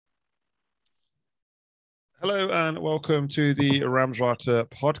Hello and welcome to the Ramswriter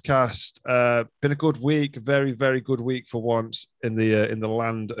podcast. Been a good week, very, very good week for once in the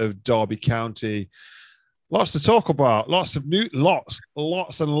land of Derby County. Lots to talk about. Lots of new, lots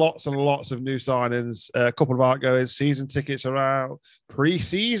and lots of new signings. A couple of outgoings. Season tickets are out.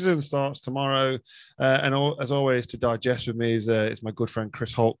 Pre-season starts tomorrow. As always, to digest with me is my good friend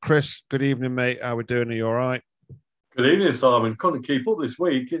Chris Holt. Chris, good evening, mate. How we doing? Are you all right? Good evening, Simon. Couldn't keep up this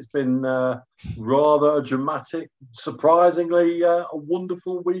week. It's been rather a dramatic, surprisingly a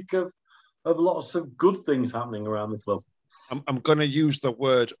wonderful week of lots of good things happening around the club. I'm going to use the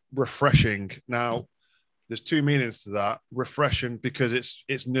word refreshing now. There's two meanings to that. Refreshing because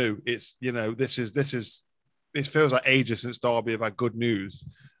it's new. It's it feels like ages since Derby have had good news,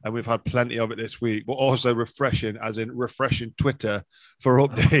 and we've had plenty of it this week. But also refreshing, as in refreshing Twitter for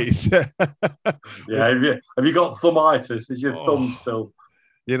updates. Yeah, have you got thumbitis? Is your thumb still?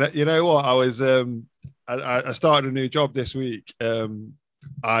 You know what? I started a new job this week, and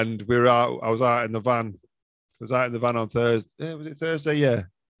we were out. I was out in the van. I was out in the van on Thursday. Was it Thursday? Yeah,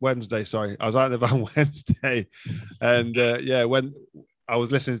 Wednesday. Sorry, I was out in the van Wednesday, and when I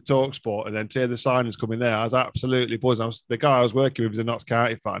was listening to TalkSport, and then to hear the signings coming there, I was absolutely buzzing. The guy I was working with was a Notts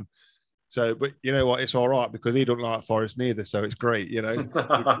County fan. So, but you know what? It's all right because he don't like Forest neither. So it's great, you know.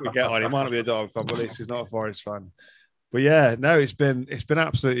 we get on. He might not be a Derby fan, but at least he's not a Forest fan. But yeah, no, it's been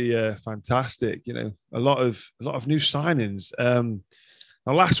absolutely fantastic. You know, a lot of new signings.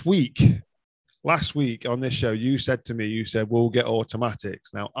 Now last week on this show, you said we'll get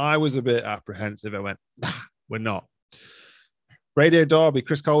automatics. Now I was a bit apprehensive. I went, nah, we're not. Radio Derby,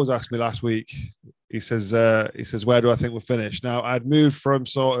 Chris Coles asked me last week. He says, where do I think we'll finish? Now, I'd moved from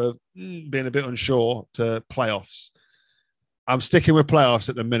sort of being a bit unsure to playoffs. I'm sticking with playoffs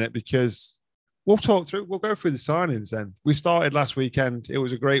at the minute because we'll go through the signings then. We started last weekend. It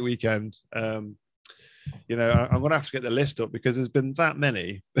was a great weekend. I'm going to have to get the list up because there's been that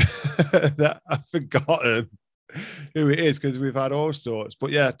many that I've forgotten who it is because we've had all sorts.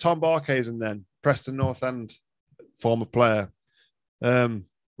 But yeah, Tom Barkhuizen then, Preston North End, former player.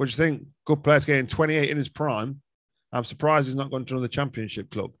 What do you think? Good player to getting 28 in his prime. I'm surprised he's not gone to another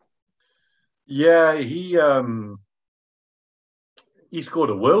championship club. Yeah, he scored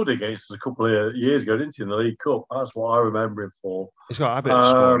a world against us a couple of years ago, didn't he, in the League Cup? That's what I remember him for. He's got a habit of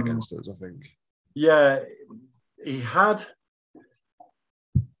scoring against us, I think. Yeah, he had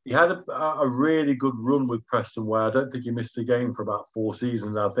a really good run with Preston where I don't think he missed a game for about 4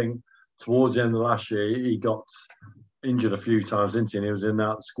 seasons. I think towards the end of last year, he got injured a few times, didn't he? And he was in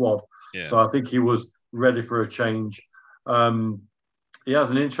that squad. Yeah. So I think he was ready for a change. He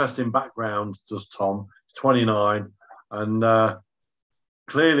has an interesting background, does Tom. He's 29 and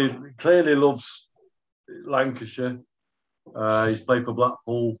clearly loves Lancashire. He's played for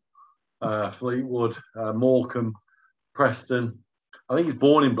Blackpool, Fleetwood, Morecambe, Preston. I think he's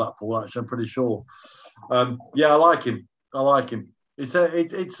born in Blackpool, actually, I'm pretty sure. Yeah, I like him. It's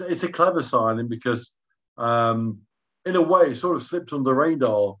a clever signing because in a way, it sort of slipped under the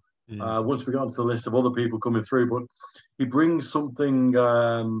radar once we got onto the list of other people coming through. But he brings something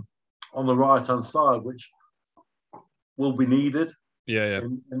on the right-hand side, which will be needed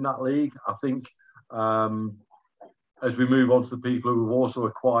in that league. I think as we move on to the people who we've also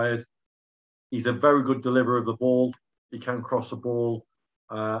acquired, he's a very good deliverer of the ball. He can cross the ball.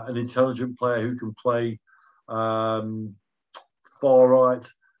 An intelligent player who can play far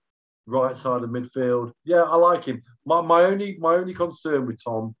right side of midfield. Yeah, I like him. My only concern with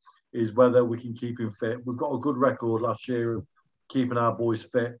Tom is whether we can keep him fit. We've got a good record last year of keeping our boys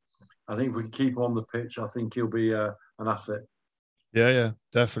fit. I think if we can keep him on the pitch, I think he'll be an asset. Yeah,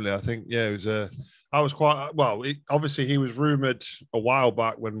 definitely. I think it was I was quite well. Obviously, he was rumoured a while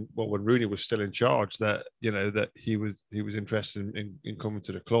back when Rooney was still in charge that that he was interested in coming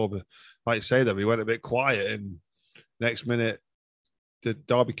to the club. Like you say, that we went a bit quiet, and next minute, the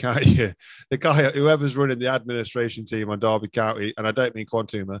Derby County, the guy whoever's running the administration team on Derby County, and I don't mean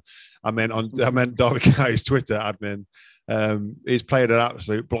Quantuma, I meant Derby County's Twitter admin. He's played an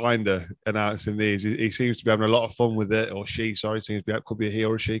absolute blinder announcing these. He seems to be having a lot of fun with it, or she, sorry, could be a he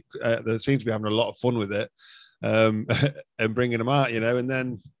or a she. They seem to be having a lot of fun with it and bringing them out, And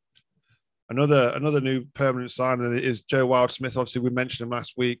then another new permanent signing is Joe Wildsmith. Obviously, we mentioned him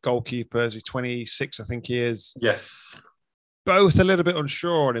last week. Goalkeeper, he's 26, I think he is. Yes. Both a little bit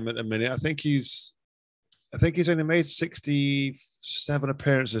unsure on him at the minute. I think he's only made 67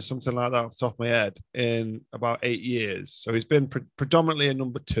 appearances, something like that off the top of my head, in about 8 years. So he's been predominantly a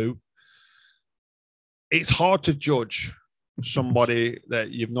number 2. It's hard to judge somebody that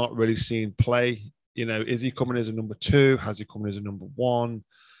you've not really seen play. Is he coming as a number 2? Has he come as a number 1?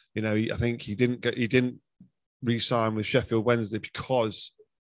 I think he didn't re-sign with Sheffield Wednesday because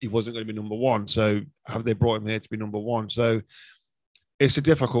he wasn't going to be number one. So have they brought him here to be number one? So it's a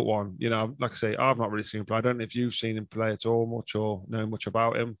difficult one. You know, like I say, I've not really seen him play. I don't know if you've seen him play at all much or know much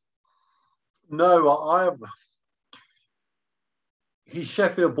about him. No, he's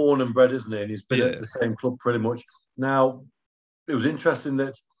Sheffield born and bred, isn't he? And he's been at the same club pretty much. Now, it was interesting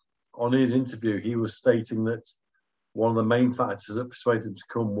that on his interview, he was stating that one of the main factors that persuaded him to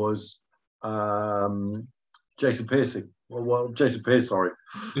come was Jason Pearce,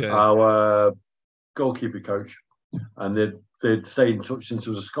 our goalkeeper coach, and they'd stayed in touch since he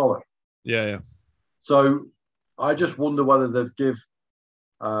was a scholar. Yeah. So I just wonder whether they'd give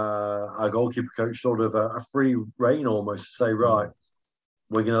our goalkeeper coach sort of a free rein almost to say, right,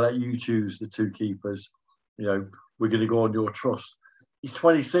 we're going to let you choose the two keepers. You know, we're going to go on your trust. He's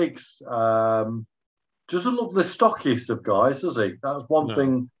 26. Doesn't look the stockiest of guys, does he? That's one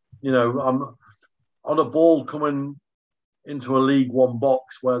thing. You know, I'm on a ball coming into a League One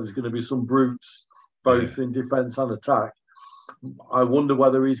box where there's going to be some brutes, both in defence and attack. I wonder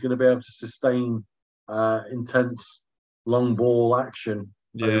whether he's going to be able to sustain intense long ball action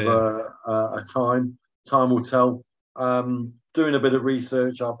over a time. Time will tell. Doing a bit of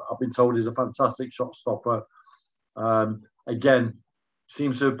research, I've been told he's a fantastic shot stopper. Again,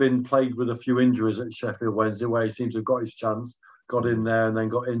 seems to have been plagued with a few injuries at Sheffield Wednesday, where he seems to have got his chance, got in there and then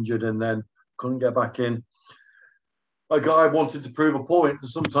got injured and then couldn't get back in. A guy wanted to prove a point, and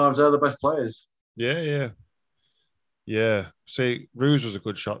sometimes they're the best players. Yeah. See, Roos was a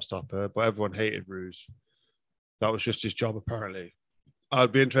good shot stopper, but everyone hated Roos. That was just his job, apparently.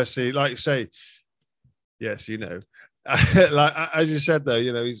 I'd be interested, like you say, yes, you know. Like as you said, though,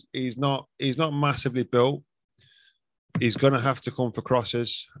 you know, he's not massively built. He's going to have to come for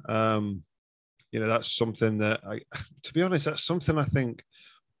crosses. You know, that's something that, to be honest, that's something I think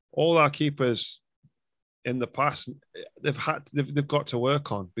all our keepers in the past they've got to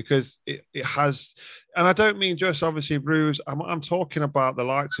work on, because it has, and I don't mean just obviously Roos. I'm talking about the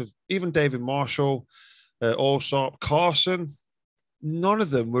likes of even David Marshall, Allsop, Carson. None of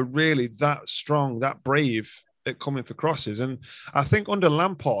them were really that strong, that brave at coming for crosses. And I think under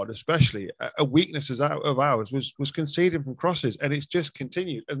Lampard, especially, a weakness of ours was conceding from crosses, and it's just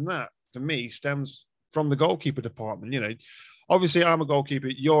continued. And that, for me, stems from the goalkeeper department. You know, obviously I'm a goalkeeper.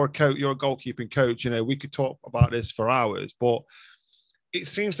 You're a coach. You're a goalkeeping coach. You know, we could talk about this for hours, but it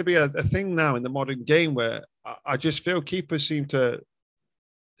seems to be a thing now in the modern game where I just feel keepers seem to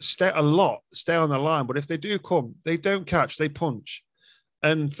stay on the line, but if they do come, they don't catch, they punch.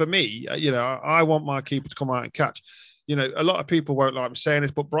 And for me, you know, I want my keeper to come out and catch. You know, a lot of people won't like me saying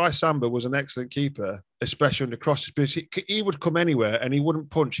this, but Bryce Samba was an excellent keeper, especially under crosses, because he would come anywhere and he wouldn't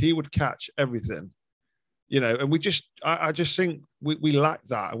punch. He would catch everything, you know, and I just think we lack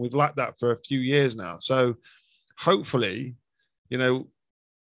that, and we've lacked that for a few years now. So hopefully, you know,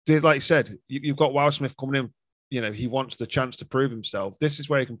 like you said, you've got Wildsmith coming in, you know, he wants the chance to prove himself. This is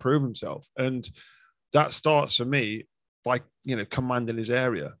where he can prove himself. And that starts for me by, you know, commanding his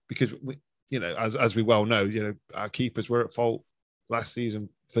area, because we, you know, as we well know, you know, our keepers were at fault last season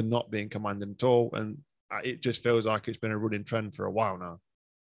for not being commanding at all, and it just feels like it's been a running trend for a while now.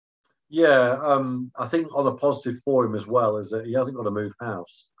 Yeah, I think on a positive for him as well is that he hasn't got to move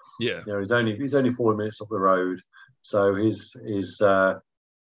house. Yeah, you know, he's only 4 minutes up the road, so his you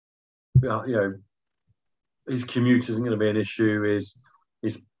know, his commute isn't going to be an issue. His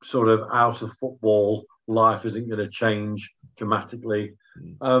sort of out of football life isn't going to change dramatically.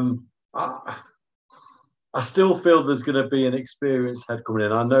 I still feel there's going to be an experienced head coming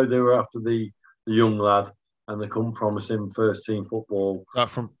in. I know they were after the young lad, and they couldn't promise him first team football.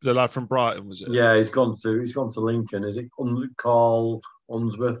 The lad from Brighton, was it? Yeah, he's gone to Lincoln. Is it Carl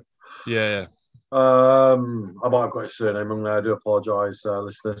Unsworth? Yeah. I might have got his surname wrong there. I do apologise,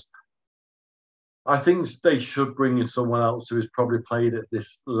 listeners. I think they should bring in someone else who's probably played at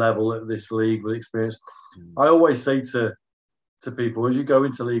this level, at this league, with experience. I always say to people, as you go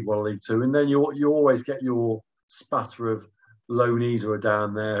into League One, League Two, and then you always get your spatter of loanees who are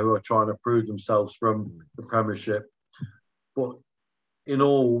down there who are trying to prove themselves from the Premiership. But in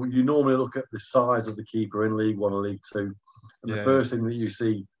all, you normally look at the size of the keeper in League One or League Two, and the first thing that you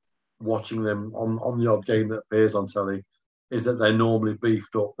see watching them on the odd game that appears on telly is that they're normally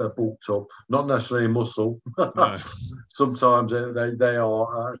beefed up, they're bulked up, not necessarily in muscle. No. Sometimes they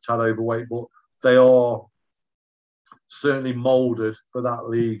are a tad overweight, but they are certainly moulded for that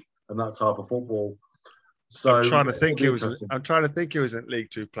league and that type of football. So I'm trying to think it was in League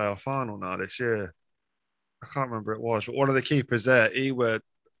Two playoff final now this year. I can't remember it was, but one of the keepers there, he were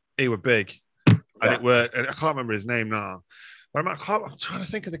big, and I can't remember his name now. I'm trying to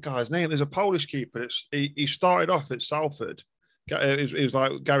think of the guy's name. There's a Polish keeper. He started off at Salford. It was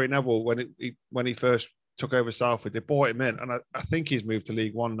like Gary Neville when he first took over Salford. They bought him in, and I think he's moved to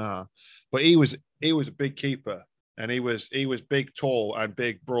League One now. But he was a big keeper, and he was big, tall, and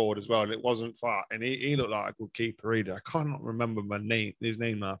big, broad as well. And it wasn't fat, and he looked like a good keeper either. I can't remember his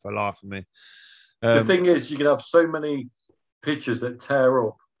name now for laughing me. The thing is, you can have so many pitches that tear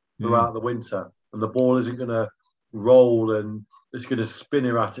up throughout the winter, and the ball isn't going to roll and it's going to spin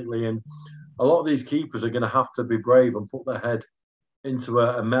erratically. And a lot of these keepers are going to have to be brave and put their head into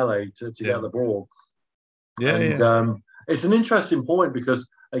a melee to get the ball. It's an interesting point because,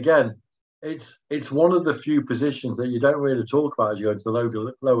 again, it's one of the few positions that you don't really talk about as you go into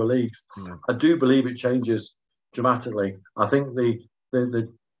the lower leagues. I do believe it changes dramatically. I think the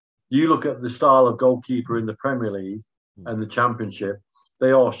you look at the style of goalkeeper in the Premier League and the Championship,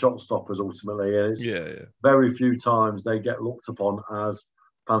 they are shot stoppers ultimately, and it's very few times they get looked upon as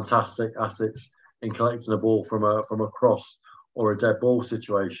fantastic assets in collecting a ball from a cross or a dead ball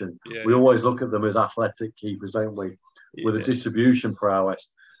situation. We always look at them as athletic keepers, don't we? With a distribution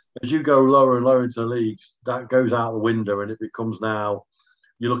prowess. As you go lower and lower into the leagues, that goes out the window, and it becomes now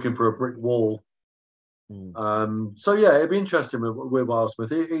you're looking for a brick wall. So yeah, it'd be interesting with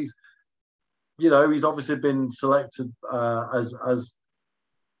Wildsmith. He's obviously been selected as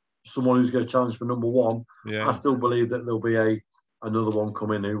someone who's going to challenge for number one. I still believe that there'll be another one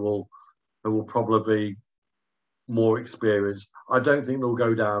coming who will probably be more experienced. I don't think they'll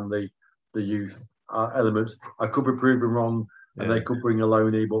go down the youth elements. I could be proven wrong, and they could bring a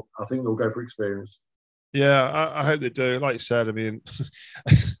loanee, but I think they'll go for experience. Yeah, I hope they do. Like you said, I mean,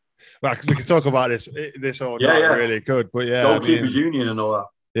 well, we can talk about this all night. Really good, but Goalkeepers Union and all that.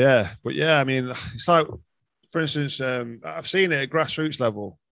 Yeah, but I mean, it's like, for instance, I've seen it at grassroots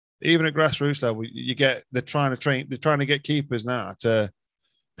level. Even at grassroots level, they're trying to get keepers now to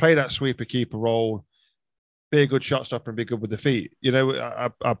play that sweeper keeper role, be a good shot stopper and be good with the feet.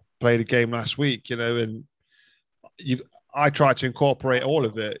 I played a game last week, and I try to incorporate all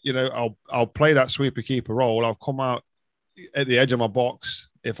of it. I'll play that sweeper keeper role. I'll come out at the edge of my box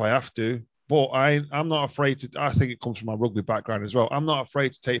if I have to, but I'm not afraid to. I think it comes from my rugby background as well. I'm not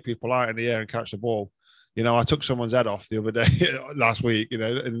afraid to take people out in the air and catch the ball. I took someone's head off the other day last week,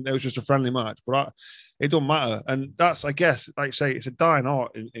 and it was just a friendly match, but it don't matter. And that's, I guess, like I say, it's a dying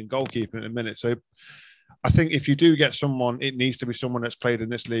art in goalkeeping in a minute. So I think if you do get someone, it needs to be someone that's played in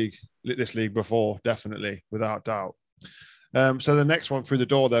this league before, definitely, without doubt. So the next one through the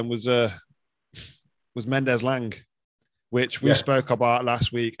door then was Mendez-Laing, which we spoke about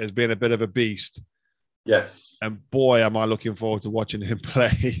last week as being a bit of a beast. Yes. And boy, am I looking forward to watching him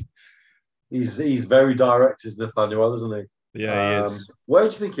play. He's very direct, is Nathaniel, isn't he? Yeah, he is. Where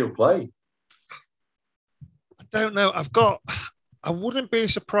do you think he'll play? I don't know. I wouldn't be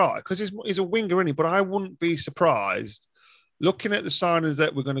surprised because he's a winger, isn't he? But I wouldn't be surprised looking at the signings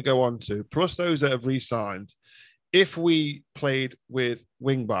that we're going to go on to, plus those that have re-signed. If we played with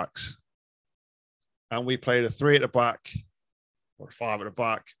wing backs and we played a 3 at the back or a 5 at the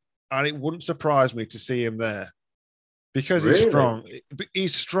back, and it wouldn't surprise me to see him there because he's strong.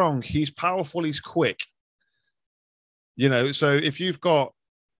 He's strong. He's powerful. He's quick. So if you've got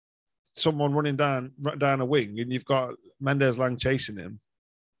someone running down a wing and you've got Mendez-Laing chasing him,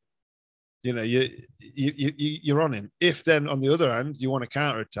 you're on him. If then on the other hand you want to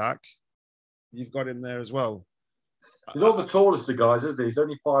counter attack, you've got him there as well. He's not the tallest of guys, is he? He's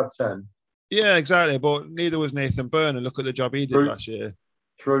only 5'10". Yeah, exactly. But neither was Nathan Byrne, and look at the job he did last year.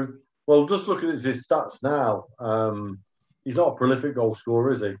 True. Well, just looking at his stats now, he's not a prolific goal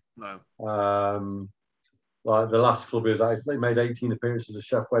scorer, is he? No. Like the last club he was at, he made 18 appearances at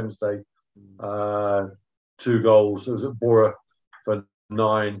Sheff Wednesday, 2 goals. It was at Borough for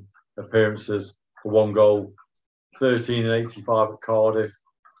 9 appearances for 1 goal, 13 and 85 at Cardiff,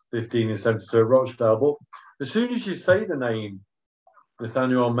 15 and 72 at Rochdale. But as soon as you say the name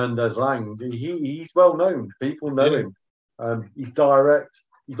Nathaniel Mendez-Laing, he's well known. People know him. He's direct.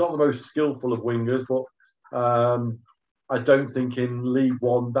 He's not the most skillful of wingers, but I don't think in League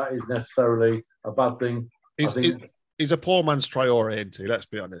One that is necessarily a bad thing. He's a poor man's Traore, isn't he? Let's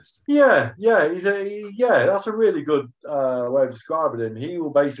be honest. Yeah. That's a really good way of describing him. He will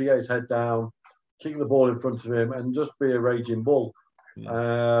basically get his head down, kick the ball in front of him, and just be a raging bull.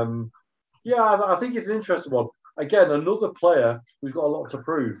 I think it's an interesting one. Again, another player who's got a lot to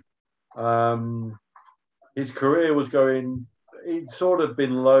prove. His career was going. He'd sort of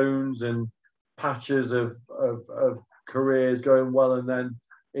been loans and patches of careers going well, and then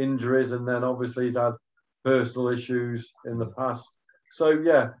injuries, and then obviously he's had personal issues in the past. So,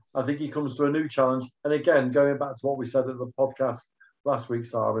 yeah, I think he comes to a new challenge. And again, going back to what we said at the podcast last week,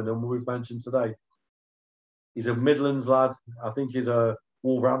 Simon, and we've mentioned today, he's a Midlands lad. I think he's a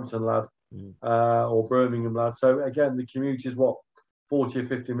Wolverhampton lad or Birmingham lad. So, again, the commute is 40 or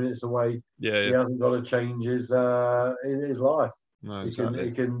 50 minutes away. Yeah. He hasn't got to change his life. No, exactly.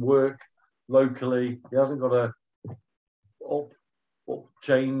 He can work locally. He hasn't got to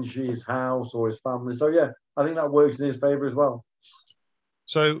change his house or his family. So, yeah, I think that works in his favour as well.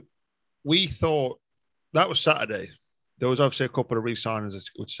 So we thought that was Saturday. There was obviously a couple of re-signings,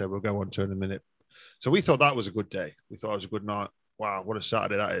 which said we'll go on to in a minute. So we thought that was a good day. We thought it was a good night. Wow, what a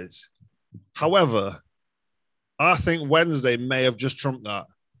Saturday that is. However, I think Wednesday may have just trumped that.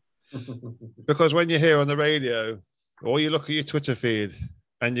 Because when you hear on the radio or you look at your Twitter feed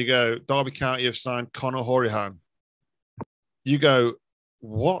and you go, Derby County have signed Conor Hourihane, you go,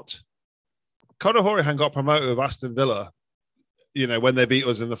 what? Conor Hourihane got promoted with Aston Villa, when they beat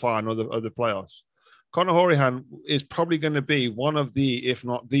us in the final of the playoffs. Conor Hourihane is probably going to be one of the, if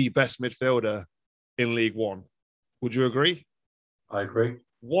not the best midfielder in League One. Would you agree? I agree.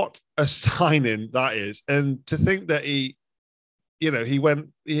 What a signing that is. And to think that he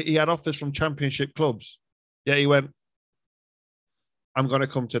had offers from championship clubs. Yeah, he went, I'm going to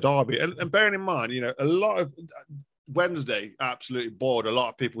come to Derby. And bearing in mind, a lot of Wednesday absolutely bored a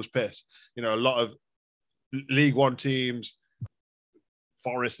lot of people's piss. A lot of League One teams,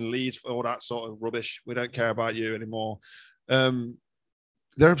 Forest and Leeds, all that sort of rubbish. We don't care about you anymore.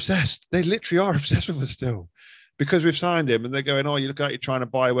 They're obsessed. They literally are obsessed with us still because we've signed him and they're going, oh, you look like you're trying to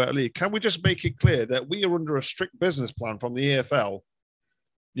buy away a league. Can we just make it clear that we are under a strict business plan from the EFL,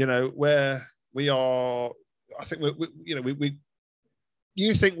 where we are, I think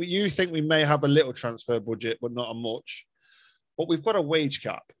you think we may have a little transfer budget, but not a much, but we've got a wage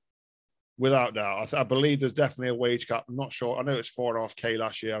cap. Without doubt. I believe there's definitely a wage cap. I'm not sure. I know it's 4.5K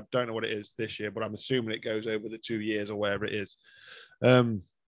last year. I don't know what it is this year, but I'm assuming it goes over the 2 years or wherever it is.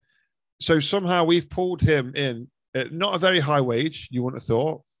 So somehow we've pulled him in at not a very high wage, you wouldn't have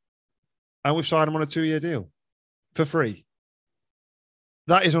thought, and we've signed him on a 2-year deal for free.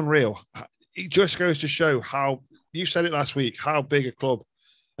 That is unreal. It just goes to show how, you said it last week, how big a club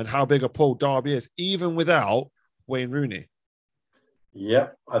and how big a pull Derby is, even without Wayne Rooney. Yeah,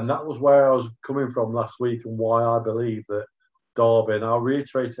 and that was where I was coming from last week and why I believe that Derby, and I'll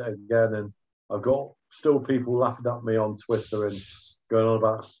reiterate it again, and I've got still people laughing at me on Twitter and going on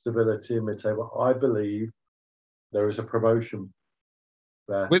about stability in mid-table. I believe there is a promotion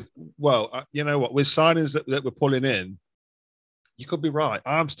there. You know what? With signings that we're pulling in, you could be right.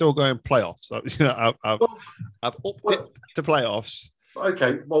 I'm still going playoffs. I've upped it to playoffs.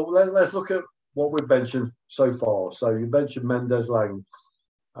 Okay, well, let's look at what we've mentioned so far. So you mentioned Mendez-Laing.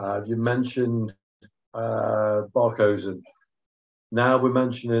 You mentioned Barkhuizen. Now we're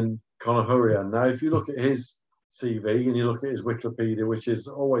mentioning Conor Hourihane. Now, if you look at his CV and you look at his Wikipedia, which is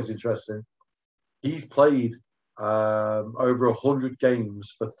always interesting, he's played over 100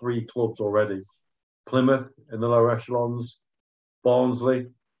 games for 3 clubs already. Plymouth in the lower echelons, Barnsley,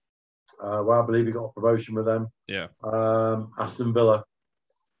 where I believe he got a promotion with them. Yeah. Aston Villa.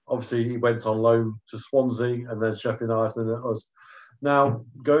 Obviously, he went on loan to Swansea and then Sheffield United and us. Now,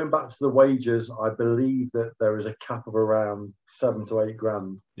 going back to the wages, I believe that there is a cap of around 7 to 8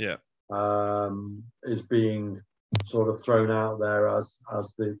 grand. Yeah. Is being sort of thrown out there as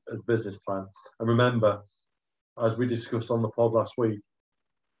the business plan. And remember, as we discussed on the pod last week,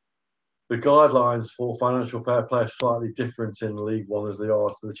 the guidelines for financial fair play are slightly different in League One as they are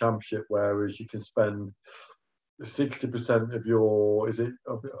to the Championship, whereas you can spend 60% of your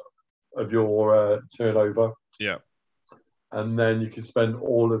turnover. Yeah. And then you can spend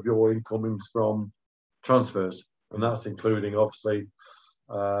all of your incomings from transfers. And that's including, obviously,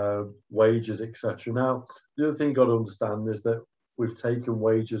 wages, etc. Now, the other thing you've got to understand is that we've taken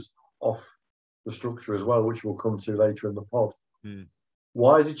wages off the structure as well, which we'll come to later in the pod.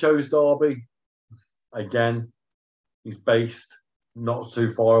 Why has he chose Derby? Again, he's based not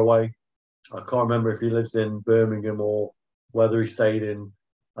too far away. I can't remember if he lives in Birmingham or whether he stayed in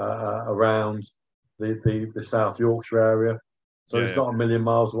around the South Yorkshire area. So it's not a million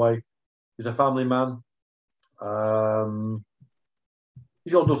miles away. He's a family man.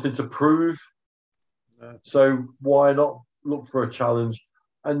 He's got nothing to prove. So why not look for a challenge?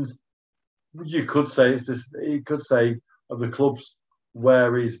 And you could say he could say of the clubs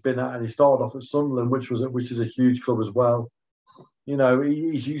where he's been at, and he started off at Sunderland, which is a huge club as well.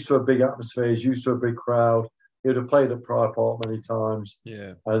 He's used to a big atmosphere. He's used to a big crowd. He would have played at Pride Park many times.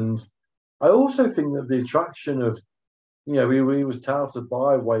 Yeah. And I also think that the attraction of, he was touted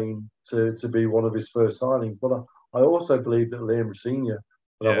by Wayne to be one of his first signings. But I also believe that Liam Rosenior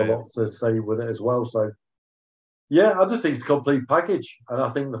will have a lot to say with it as well. So, yeah, I just think it's a complete package, and I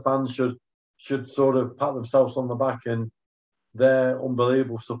think the fans should sort of pat themselves on the back, and their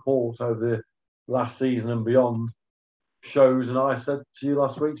unbelievable support over the last season and beyond shows. And I said to you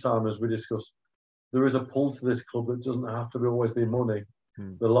last week, Simon, as we discussed, there is a pull to this club that doesn't have to always be money.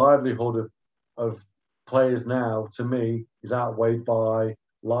 The livelihood of players now, to me, is outweighed by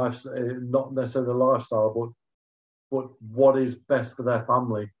life, not necessarily the lifestyle, but what is best for their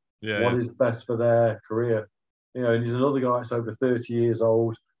family, what is best for their career. And he's another guy that's over 30 years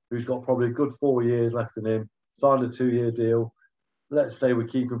old, who's got probably a good 4 years left in him, signed a 2-year deal. Let's say we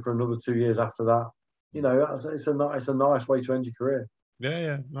keep him for another 2 years after that. It's a nice way to end your career.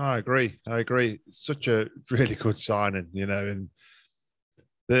 Yeah. No, I agree. It's such a really good signing, and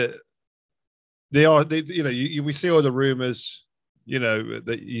we see all the rumors,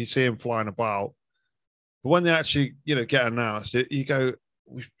 that you see him flying about, but when they actually, get announced, you go,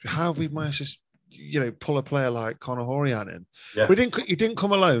 how have we managed to, pull a player like Conor Hourihane in? Yes. But he didn't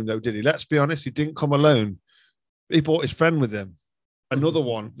come alone, though, did he? Let's be honest, he didn't come alone. He brought his friend with him, another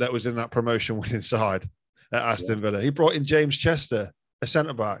one that was in that promotion winning side at Aston Villa. He brought in James Chester, a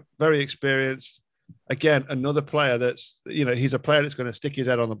centre-back, very experienced. Again, another player that's, he's a player that's going to stick his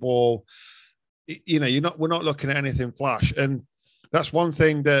head on the ball. We're not looking at anything flash. And that's one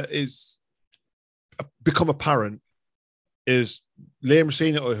thing that is become apparent is Liam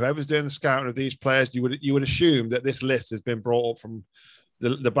Rosenior or whoever's doing the scouting of these players, you would assume that this list has been brought up from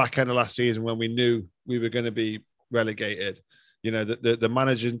the back end of last season when we knew we were going to be relegated. The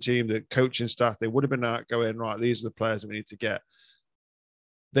managing team, the coaching staff, they would have been out going, right, these are the players that we need to get.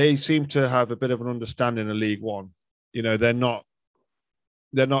 They seem to have a bit of an understanding of League One. They're not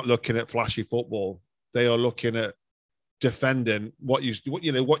looking at flashy football. They are looking at defending what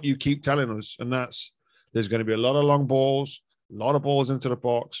you keep telling us, and that's there's going to be a lot of long balls, a lot of balls into the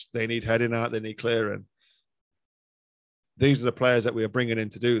box. They need heading out, they need clearing. These are the players that we are bringing in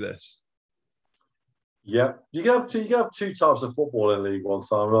to do this. Yeah, you can have two types of football in League One,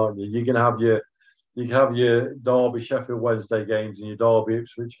 Simon, aren't you? You can have your Derby Sheffield Wednesday games and your Derby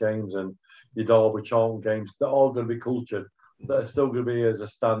Ipswich games and your Derby Charlton games. They're all going to be cultured. They're still going to be as a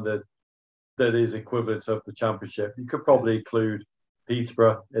standard that is equivalent of the Championship. You could probably include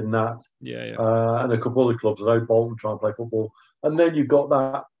Peterborough in that, and a couple other clubs. I know Bolton try and play football, and then you've got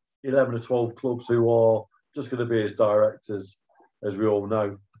that 11 or 12 clubs who are just going to be as direct as we all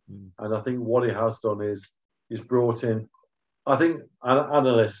know. And I think what he has done is he's brought in. I think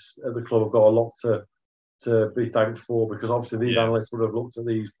analysts at the club have got a lot to be thanked for, because obviously these analysts would have looked at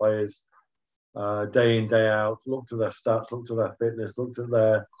these players day in, day out, looked at their stats, looked at their fitness, looked at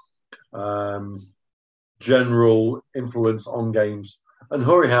their general influence on games. And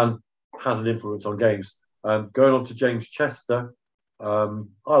Hourihane has an influence on games. Going on to James Chester, I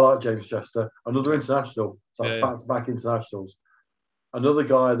like James Chester, another international, so that's back-to-back internationals. Another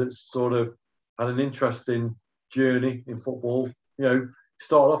guy that's sort of had an interesting journey in football.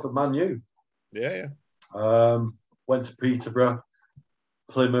 Started off at Man U. Went to Peterborough,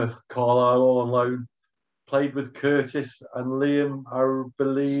 Plymouth, Carlisle, all on loan. Played with Curtis and Liam, I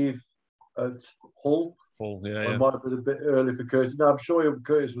believe, at Hull. It might have been a bit early for Curtis. No, I'm sure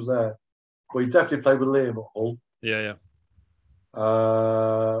Curtis was there. But he definitely played with Liam at Hull.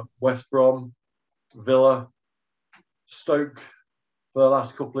 West Brom, Villa, Stoke for the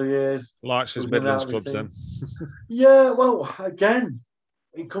last couple of years. Likes his Midlands clubs then. Yeah, well, again,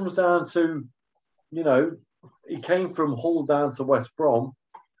 it comes down to, he came from Hull down to West Brom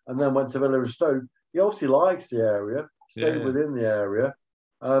and then went to Villa and Stoke. He obviously likes the area, stayed within the area.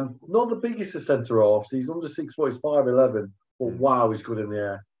 Not the biggest of centre-halves. He's under 6 foot, he's 5'11", but wow, he's good in the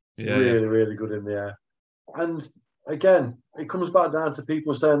air. Really good in the air. And again, it comes back down to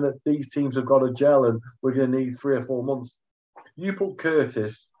people saying that these teams have got to gel and we're going to need 3 or 4 months. You put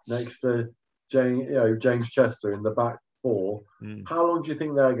Curtis next to James Chester in the back four. How long do you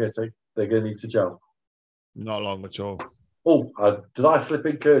think they're going to take? They're going to need to gel? Not long at all. Oh, did I slip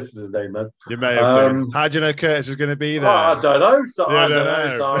in Curtis's name then? You may have done. How do you know Curtis is going to be there? I don't know. I don't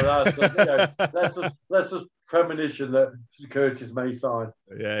know. So, let's just premonition that Curtis may sign.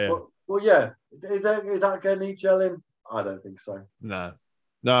 But is that going to need gelling? I don't think so. No.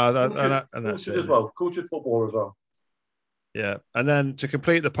 That's it as well. Cultured football as well. Yeah, and then to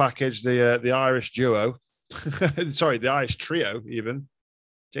complete the package, the Irish duo, sorry, the Irish trio even.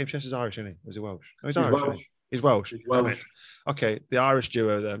 James Chester's Irish, isn't he? Or is he Welsh? No, he's Irish. Welsh. He's Welsh. Damn it. Okay, the Irish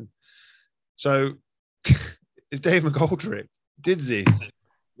duo then. So, is Dave McGoldrick? Didsy?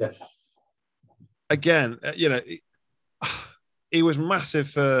 Yes. Again, he was massive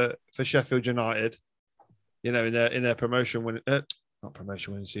for Sheffield United. You know, in their promotion win, not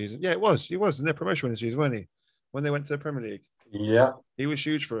promotion winning season. Yeah, it was. He was in their promotion winning season, wasn't he? When they went to the Premier League. Yeah, he was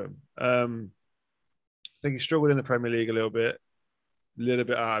huge for him. I think he struggled in the Premier League a little bit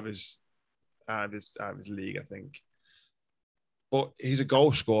out of his league, I think. But he's a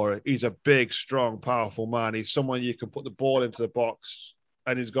goal scorer. He's a big, strong, powerful man. He's someone you can put the ball into the box,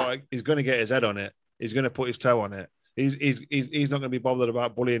 and he's going to get his head on it. He's going to put his toe on it. He's not going to be bothered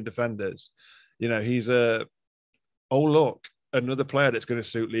about bullying defenders. You know, he's another player that's going to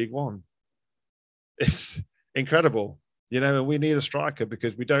suit League One. It's incredible. You know, and we need a striker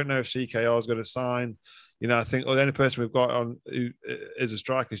because we don't know if CKR is going to sign. You know, I think the only person we've got on who is a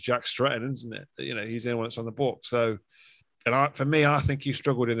striker is Jack Stretton, isn't it? You know, he's the only one that's on the book. So, and for me, I think he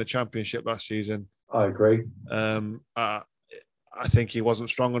struggled in the Championship last season. I agree. I think he wasn't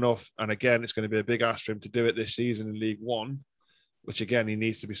strong enough. And again, it's going to be a big ask for him to do it this season in League One, which again, he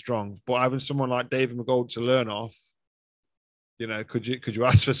needs to be strong. But having someone like David McGoldrick to learn off, you know, could you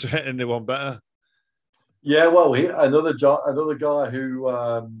ask for anyone better? Yeah, well, another guy who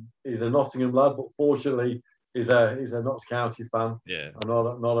is a Nottingham lad, but fortunately is a Notts County fan. Yeah, and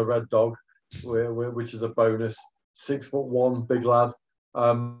not a Red Dog, which is a bonus. 6'1", big lad.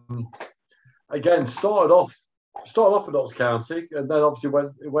 Again, started off at Notts County, and then obviously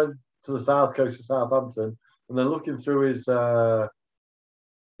went to the south coast of Southampton, and then looking through his clubs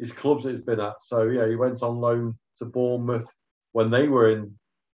that he's been at. So yeah, he went on loan to Bournemouth when they were in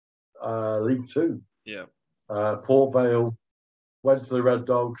League Two. Yeah. Port Vale, went to the Red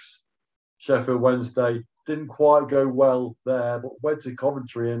Dogs, Sheffield Wednesday, didn't quite go well there, but went to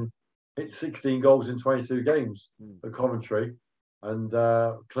Coventry and hit 16 goals in 22 games at Coventry, and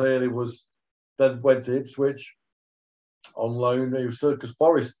clearly then went to Ipswich on loan. He was because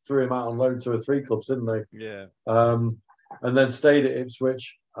Forest threw him out on loan to 2 or 3 clubs, didn't they? Yeah. And then stayed at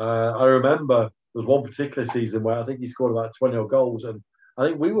Ipswich. I remember there was one particular season where I think he scored about 20 odd goals, and I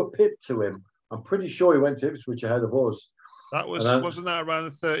think we were pipped to him. I'm pretty sure he went to Ipswich ahead of us. That wasn't that around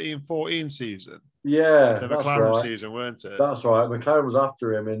the 13-14 season? Yeah, the that's McLaren right. season, weren't it? That's right. McLaren was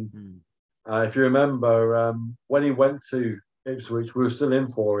after him, and if you remember, when he went to Ipswich, we were still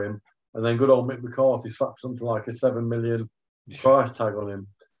in for him, and then good old Mick McCarthy slapped something like a $7 million price tag on him,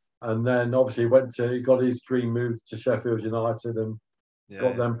 and then obviously he got his dream move to Sheffield United and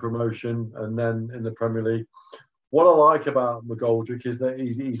got them promotion, and then in the Premier League. What I like about McGoldrick is that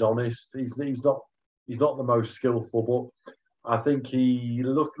he's honest. He's not the most skillful, but I think he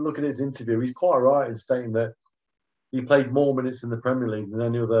look at his interview. He's quite right in stating that he played more minutes in the Premier League than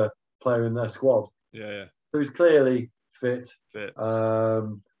any other player in their squad. Yeah. So he's clearly fit.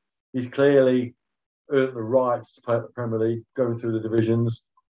 He's clearly earned the rights to play at the Premier League, going through the divisions.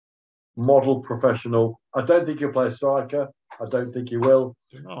 Model professional. I don't think he'll play a striker. I don't think he will.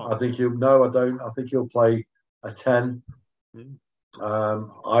 I think he'll play a 10.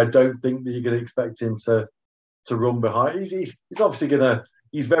 I don't think that you're going to expect him to run behind. He's obviously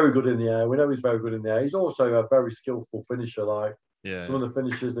he's very good in the air. We know he's very good in the air. He's also a very skillful finisher. Some of the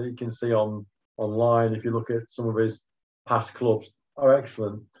finishes that you can see online, if you look at some of his past clubs, are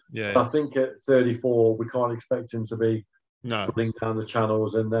excellent. Yeah. I think at 34, we can't expect him to be running down the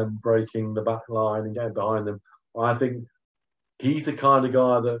channels and then breaking the back line and getting behind them. I think he's the kind of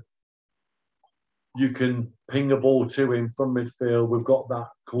guy that you can ping a ball to him from midfield. We've got that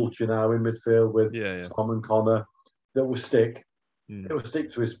culture now in midfield with Tom and Connor that will stick. It will stick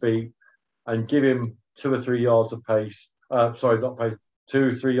to his feet and give him 2 or 3 yards of pace. Sorry, not pace. 2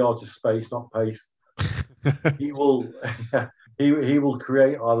 or 3 yards of space, not pace. He will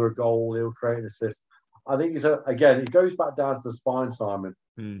create either a goal. He'll create an assist. I think it goes back down to the spine, Simon.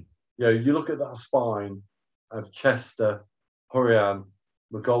 You know, you look at that spine of Chester, Hurrian,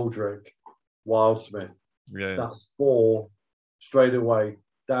 McGoldrick, Wildsmith. Yeah. That's 4 straight away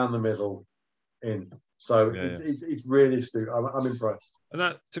down the middle in. So it's really astute. I'm impressed. And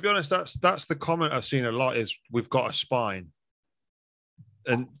that, to be honest, that's the comment I've seen a lot is we've got a spine,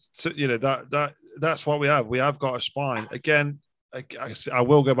 and so you know that's what we have. We have got a spine. Again, I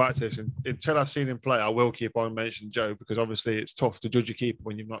will go back to this, and until I've seen him play, I will keep on mentioning Joe because obviously it's tough to judge a keeper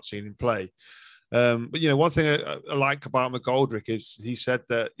when you've not seen him play. But you know, one thing I like about McGoldrick is he said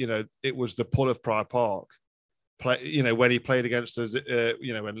that it was the pull of Pride Park, when he played against us.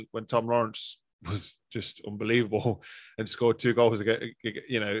 When Tom Lawrence was just unbelievable and scored 2 goals again.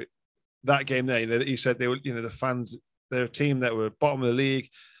 That game there. He said they were. The fans. They're a team that were bottom of the league,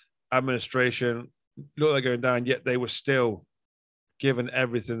 administration looked like going down, yet they were still given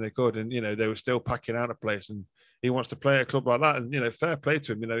everything they could, and they were still packing out a place. And he wants to play at a club like that, and fair play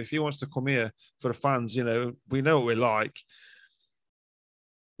to him. If he wants to come here for the fans, we know what we like.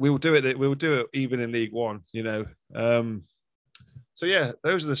 we will do it. We will do it even in League One. So yeah,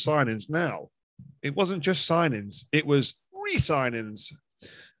 those are the signings. Now, it wasn't just signings; it was re-signings.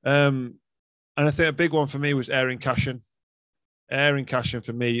 And I think a big one for me was Aaron Cashin. Aaron Cashin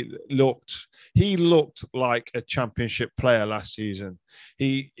for me looked like a championship player last season.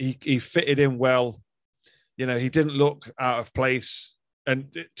 He fitted in well. He didn't look out of place.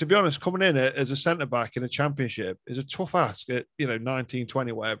 And to be honest, coming in as a centre back in a championship is a tough ask at 19,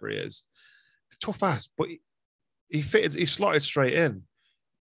 20, whatever he is. Tough ask, but he slotted straight in.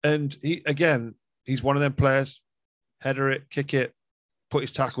 And he's one of them players. Header it, kick it, put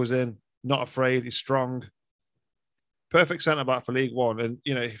his tackles in, not afraid, he's strong. Perfect centre back for League One. And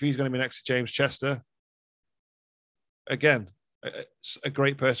if he's going to be next to James Chester, again, it's a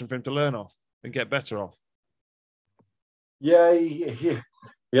great person for him to learn off and get better off. Yeah, he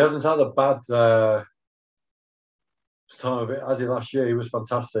hasn't had a bad time of it, as he last year. He was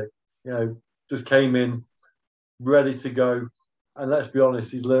fantastic. Just came in ready to go. And let's be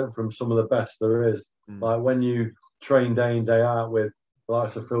honest, he's learned from some of the best there is. Like when you train day in, day out with the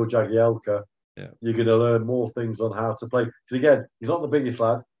likes of Phil Jagielka, you're going to learn more things on how to play. Because again, he's not the biggest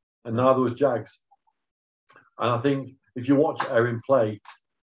lad, and neither was Jags. And I think if you watch Erin play,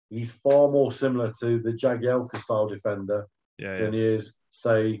 he's far more similar to the Jagielka style defender than he is,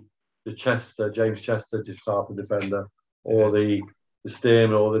 say, the James Chester type of defender, or the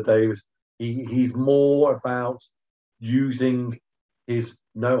Stearman or the Davis. He's more about using his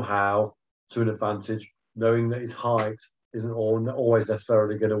know-how to an advantage, knowing that his height isn't always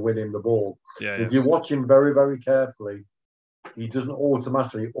necessarily going to win him the ball. If you watch him very, very carefully, he doesn't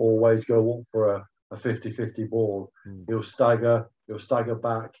automatically always go up for a 50-50 ball. He'll stagger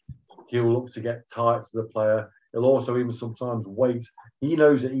back, he'll look to get tight to the player. He'll also even sometimes wait. He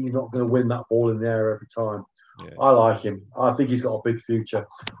knows that he's not going to win that ball in the air every time. I like him. I think he's got a big future.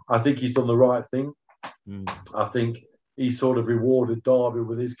 I think he's done the right thing. I think he sort of rewarded Derby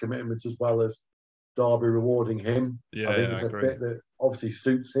with his commitment as well as Derby rewarding him. I think it's a fit that obviously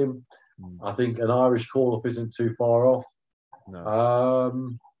suits him. I think an Irish call-up isn't too far off.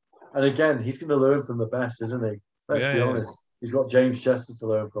 No. And again, he's going to learn from the best, isn't he? Let's be honest. He's got James Chester to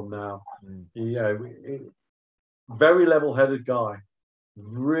learn from now. Very level-headed guy.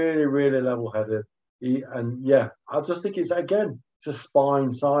 Really, really level-headed. I just think it's a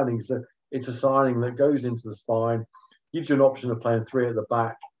spine signing. It's a signing that goes into the spine, gives you an option of playing three at the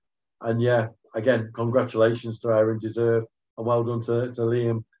back. And again, congratulations to Aaron, deserved, and well done to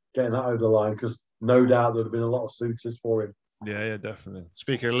Liam getting that over the line, because no doubt there'd have been a lot of suitors for him. Yeah, definitely.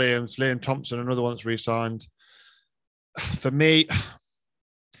 Speaking of Liam Thompson, another one that's re-signed. For me,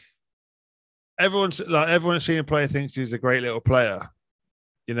 everyone that's seen him play thinks he's a great little player.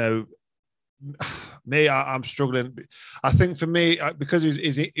 Me, I'm struggling. I think for me, because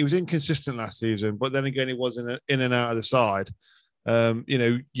he was inconsistent last season, but then again, he was in and out of the side.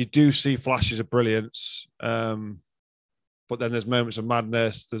 You do see flashes of brilliance, but then there's moments of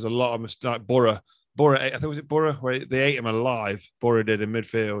madness. There's a lot of mistakes. Like Borough, I think was it Borough, where they ate him alive. Borough did in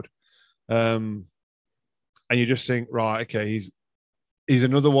midfield, and you just think, right, okay, he's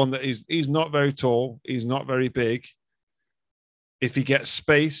another one that he's not very tall, he's not very big. If he gets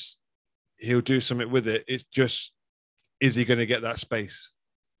space, he'll do something with it. It's just, is he going to get that space?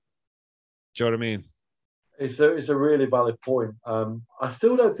 Do you know what I mean? It's a really valid point. I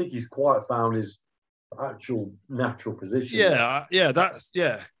still don't think he's quite found his actual natural position. I get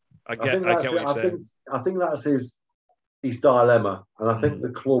what you're saying. I think that's his dilemma, and I think the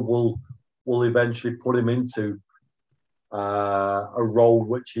club will eventually put him into a role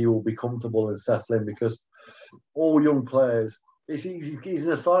which he will be comfortable and settle in, because all young players, he's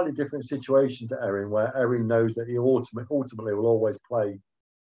in a slightly different situation to Erin, where Erin knows that he ultimately will always play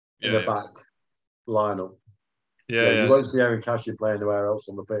in the back lineup. You won't see Aaron Cashin play anywhere else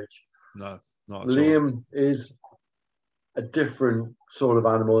on the pitch. No, not at Liam all. is a different sort of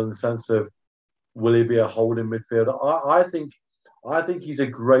animal in the sense of, will he be a holding midfielder? I think he's a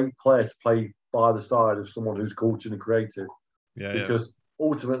great player to play by the side of someone who's cultured and creative. Because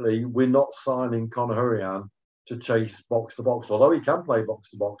ultimately, we're not signing Conor Hurrian to chase box to box, although he can play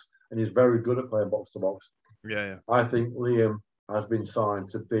box to box and he's very good at playing box to box. I think Liam has been signed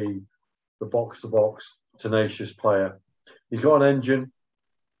to be the box to box tenacious player. He's got an engine.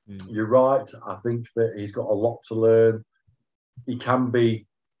 You're right. I think that he's got a lot to learn. He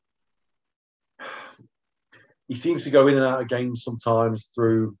seems to go in and out of games sometimes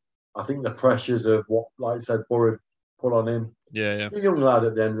through, I think, the pressures of what, like I said, Borough put on him. He's a young lad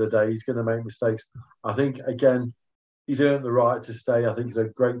at the end of the day. He's going to make mistakes. I think, again, he's earned the right to stay. I think he's a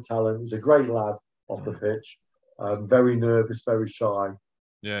great talent. He's a great lad off the pitch. Very nervous, very shy.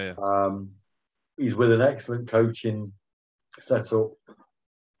 Yeah. He's with an excellent coaching setup,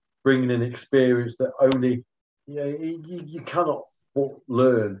 bringing in experience that only you cannot but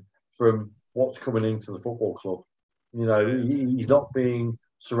learn from what's coming into the football club. He's not being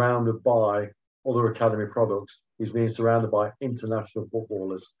surrounded by other academy products. He's being surrounded by international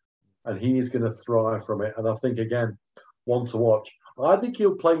footballers, and he is going to thrive from it. And I think, again, one to watch. I think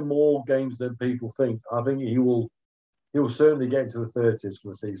he'll play more games than people think. I think he will certainly get into the 30s for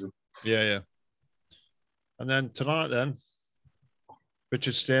the season. Yeah. And then tonight,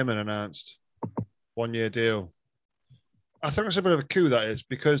 Richard Stearman announced 1-year deal. I think it's a bit of a coup, that is,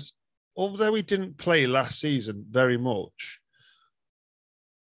 because although he didn't play last season very much,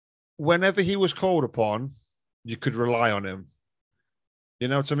 whenever he was called upon, you could rely on him. You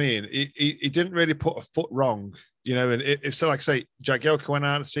know what I mean? He didn't really put a foot wrong, and it's so, like I say, Jagielka went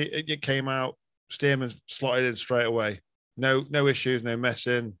out, see it came out, Stearman slotted in straight away. No issues, no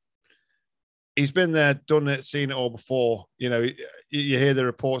messing. He's been there, done it, seen it all before. You hear the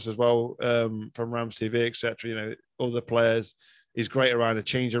reports as well from Rams TV, etc. All the players. He's great around the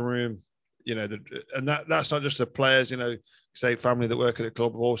changing room. And that's not just the players. Say family that work at the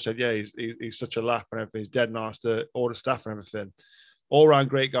club have all said, yeah, he's such a laugh and everything. He's dead nice to all the staff and everything. All round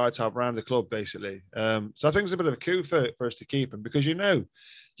great guy to have around the club, basically. So I think it's a bit of a coup for us to keep him, because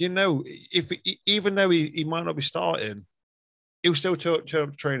if even though he might not be starting, he'll still turn up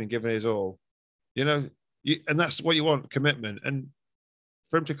to training, giving his all. And that's what you want, commitment. And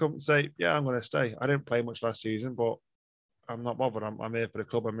for him to come and say, yeah, I'm going to stay. I didn't play much last season, but I'm not bothered. I'm here for the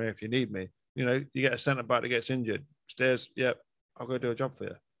club. I'm here if you need me. You get a centre back that gets injured. Stairs, yep, I'll go do a job for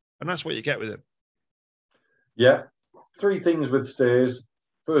you. And that's what you get with him. Yeah. 3 things with Steers.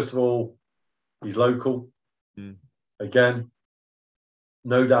 First of all, he's local. Again,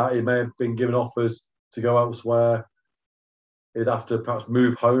 no doubt he may have been given offers to go elsewhere. He'd have to perhaps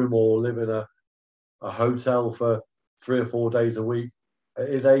move home or live in a hotel for 3 or 4 days a week. At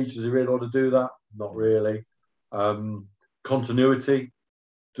his age, does he really want to do that? Not really. Continuity.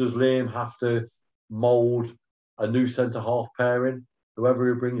 Does Liam have to mould a new centre-half pairing, whoever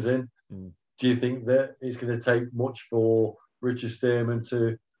he brings in? Do you think that it's going to take much for Richard Stearman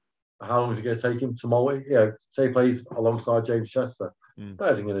to... How long is it going to take him to mould? Say he plays alongside James Chester.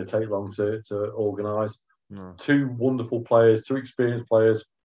 That isn't going to take long to organise. No. 2 wonderful players, 2 experienced players.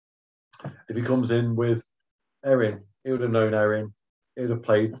 If he comes in with Erin, he would have known Erin. He would have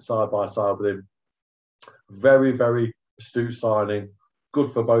played side by side with him. Very, very astute signing.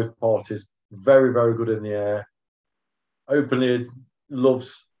 Good for both parties. Very, very good in the air. Openly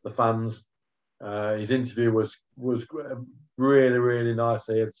loves the fans. His interview was really, really nice.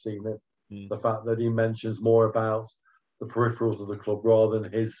 I had seen it. The fact that he mentions more about the peripherals of the club rather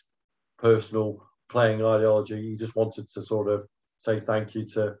than his personal playing ideology. He just wanted to sort of say thank you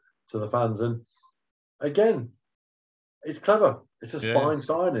to the fans. And again, it's clever. It's a spine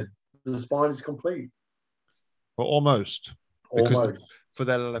signing. The spine is complete. Well, almost. Almost. For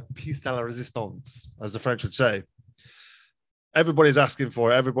the piece de la résistance, as the French would say. Everybody's asking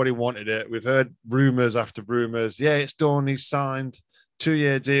for it. Everybody wanted it. We've heard rumours after rumours. Yeah, it's done. He's signed.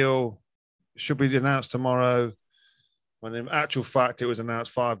 2-year deal. Should be announced tomorrow. When in actual fact, it was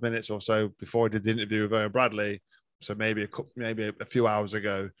announced 5 minutes or so before I did the interview with Owen Bradley. So maybe a few hours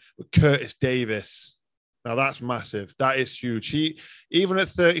ago. With Curtis Davis. Now that's massive. That is huge. He, even at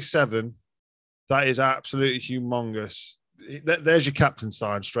 37, that is absolutely humongous. There's your captain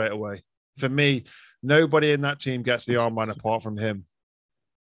sign straight away. For me, nobody in that team gets the armband apart from him.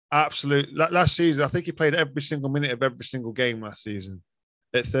 Absolute. Last season, I think he played every single minute of every single game last season.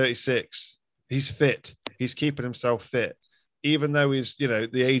 At 36, he's fit. He's keeping himself fit. Even though he's, the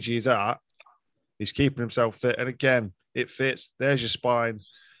age he's at, he's keeping himself fit. And again, it fits. There's your spine.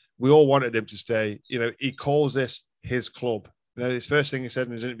 We all wanted him to stay. He calls this his club. His first thing he said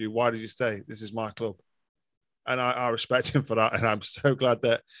in his interview, why did you stay? This is my club. And I respect him for that. And I'm so glad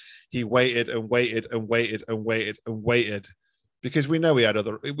that he waited and waited and waited and waited and waited, because we know he had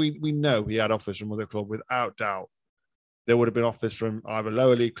we know he had offers from other clubs without doubt. There would have been offers from either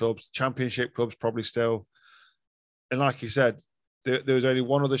lower league clubs, championship clubs, probably still. And like you said, there was only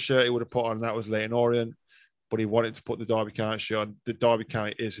one other shirt he would have put on, and that was Leyton Orient. But he wanted to put the Derby County shirt on. The Derby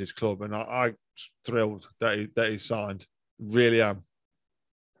County is his club, and I'm thrilled that he signed. Really am.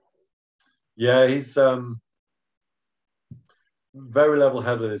 Yeah, he's very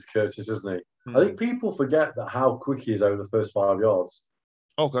level-headed, is Curtis, isn't he? I think people forget that how quick he is over the first 5 yards.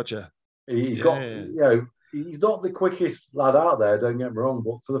 Oh, gotcha. He's he's not the quickest lad out there, don't get me wrong,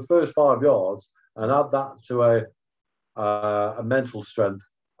 but for the first 5 yards, and add that to a mental strength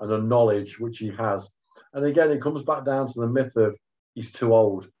and a knowledge which he has. And again, it comes back down to the myth of he's too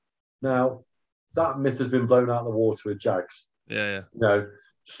old. Now, that myth has been blown out of the water with Jags. Yeah. You know,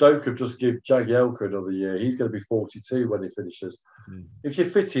 Stoke have just give Jagielka another year. He's going to be 42 when he finishes. If you're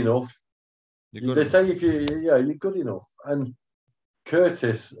fit enough, say if you're good enough. And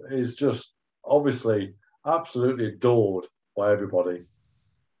Curtis is just obviously absolutely adored by everybody.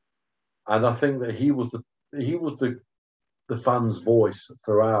 And I think that he was the fans' voice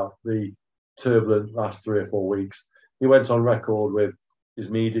throughout the turbulent last 3 or 4 weeks. He went on record with his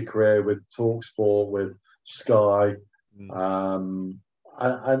media career, with TalkSport, with Sky, and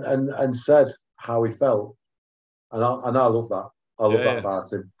said how he felt, and I love that. I love that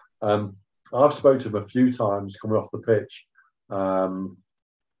about him. I've spoken to him a few times coming off the pitch, and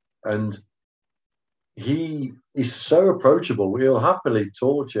he is so approachable. He'll happily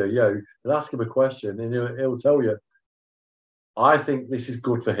talk to you. You'll ask him a question, and he'll tell you. I think this is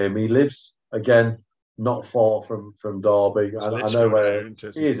good for him. He lives again not far from Derby. I know where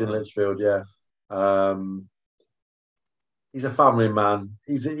he is in Lichfield. Yeah, he's a family man.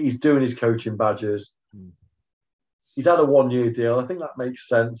 He's doing his coaching badges. He's had a 1-year deal. I think that makes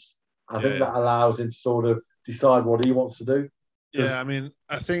sense. I think that allows him to sort of decide what he wants to do. Yeah, I mean,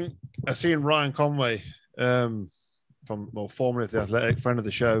 I think I've seen Ryan Conway formerly of the Athletic, friend of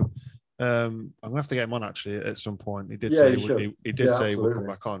the show. I'm gonna have to get him on actually at some point. He did say he would come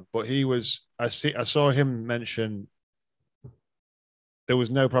back on, but I saw him mention there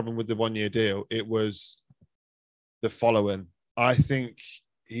was no problem with the 1-year deal. It was the following. I think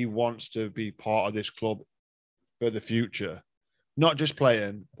he wants to be part of this club for the future, not just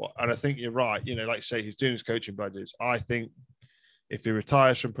playing. And I think you're right. You know, like you say, he's doing his coaching badges. I think if he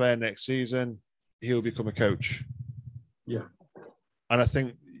retires from playing next season, he'll become a coach. Yeah, and I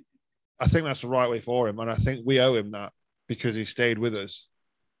think that's the right way for him. And I think we owe him that because he stayed with us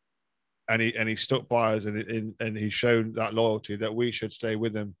and he stuck by us and he's shown that loyalty that we should stay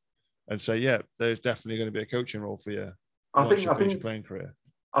with him and say, yeah, there's definitely going to be a coaching role for you. I think your playing career.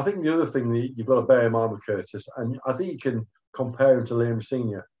 I think the other thing that you've got to bear in mind with Curtis, and I think you can compare him to Liam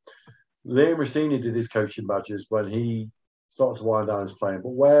Rosenior. Liam Rosenior did his coaching badges when he started to wind down his playing.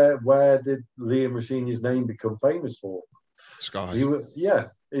 But where did Liam Rosenior's name become famous for? Sky.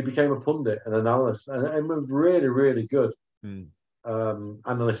 He became a pundit and analyst, and was really, really good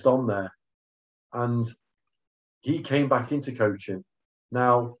analyst on there. And he came back into coaching.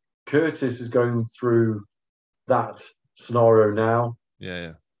 Now, Curtis is going through that scenario now.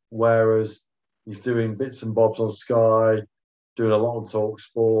 Yeah. Whereas he's doing bits and bobs on Sky, doing a lot on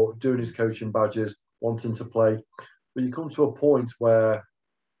TalkSport, doing his coaching badges, wanting to play. But you come to a point where,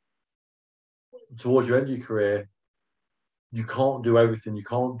 towards your end of your career, you can't do everything. You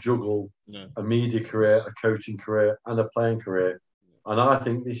can't juggle a media career, a coaching career, and a playing career. And I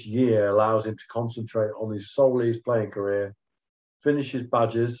think this year allows him to concentrate on solely his playing career, finish his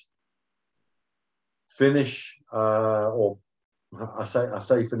badges, finish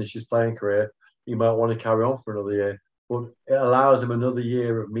his playing career. He might want to carry on for another year, but it allows him another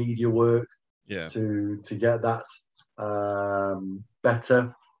year of media work to get that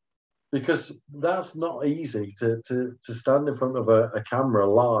better, because that's not easy to stand in front of a camera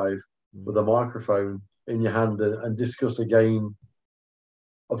live with a microphone in your hand and discuss a game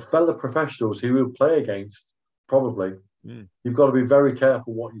of fellow professionals who will play against probably. You've got to be very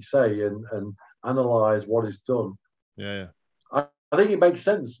careful what you say and analyze what is done. I think it makes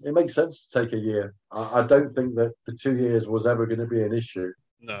sense. It makes sense to take a year. I don't think that the 2 years was ever going to be an issue.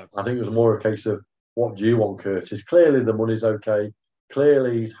 No. I think it was more a case of, what do you want, Curtis? Clearly the money's okay.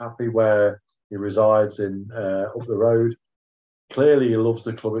 Clearly he's happy where he resides in up the road. Clearly he loves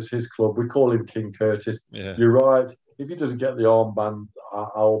the club. It's his club. We call him King Curtis. Yeah. You're right. If he doesn't get the armband,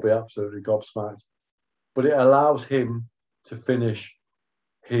 I'll be absolutely gobsmacked. But it allows him to finish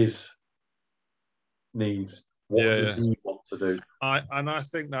his needs. What does he want to do? I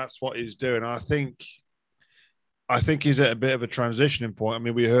think that's what he's doing. I think he's at a bit of a transitioning point. I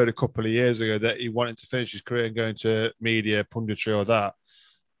mean, we heard a couple of years ago that he wanted to finish his career and go into media, punditry or that.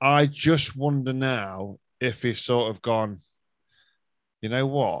 I just wonder now if he's sort of gone, you know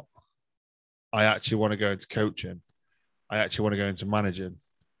what? I actually want to go into coaching. I actually want to go into managing.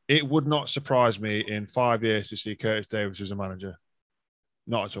 It would not surprise me in 5 years to see Curtis Davies as a manager.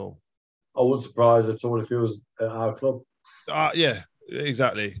 Not at all. I wouldn't surprise at all if he was at our club. Yeah,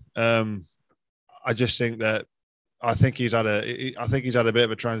 exactly. I just think that I think he's had a bit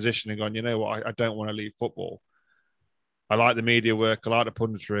of a transition and gone, you know what, I don't want to leave football. I like the media work, I like the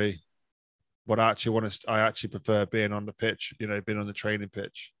punditry, but I actually prefer being on the pitch, being on the training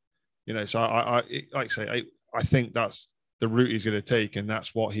pitch. So I like I say, I think that's the route he's going to take, and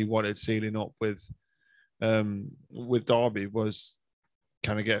that's what he wanted sealing up with Derby was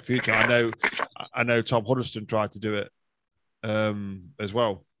kind of get a future. I know Tom Huddleston tried to do it as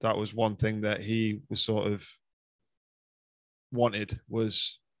well. That was one thing that he was sort of wanted,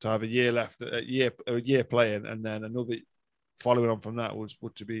 was to have a year left, a year playing, and then another following on from that was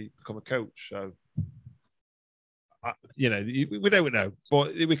to become a coach. So, we don't know,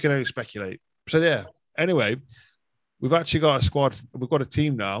 but we can only speculate. So yeah. Anyway, we've actually got a squad. We've got a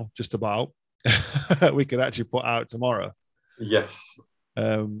team now, just about. We can actually put out tomorrow. Yes.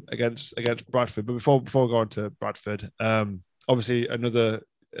 Against Bradford. But before we go on to Bradford, obviously another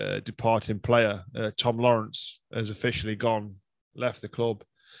departing player, Tom Lawrence, has officially left the club,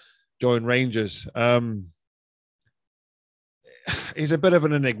 joined Rangers. He's a bit of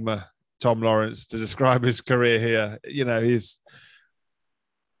an enigma, Tom Lawrence, to describe his career here. He's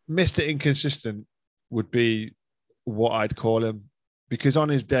Mr. Inconsistent would be what I'd call him, because on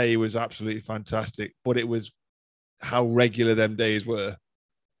his day he was absolutely fantastic, but it was how regular them days were.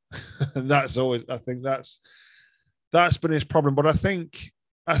 And that's always, I think that's been his problem. But I think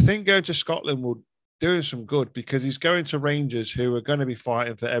going to Scotland will do him some good, because he's going to Rangers, who are going to be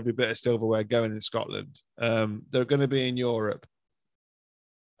fighting for every bit of silverware going in Scotland. They're going to be in Europe,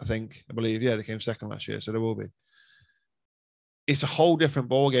 I believe. Yeah, they came second last year, so they will be. It's a whole different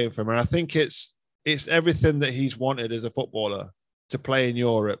ball game for him, and I think it's everything that he's wanted as a footballer, to play in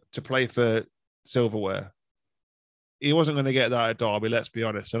Europe, to play for silverware. He wasn't going to get that at Derby, let's be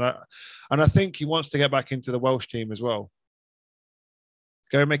honest. And I think he wants to get back into the Welsh team as well.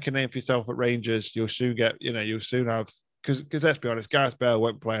 Go make a name for yourself at Rangers. You'll soon get, you'll soon have, because let's be honest, Gareth Bale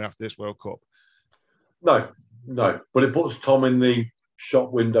won't be playing after this World Cup. No. But it puts Tom in the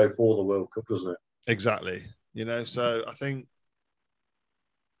shop window for the World Cup, doesn't it? Exactly. So I think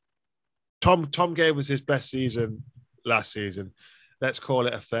Tom gave us his best season last season. Let's call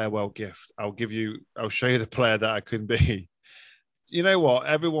it a farewell gift. I'll show you the player that I couldn't be. You know what?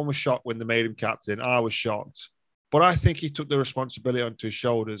 Everyone was shocked when they made him captain. I was shocked. But I think he took the responsibility onto his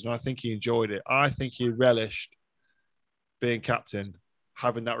shoulders, and I think he enjoyed it. I think he relished being captain,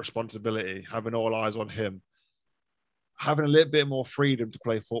 having that responsibility, having all eyes on him, having a little bit more freedom to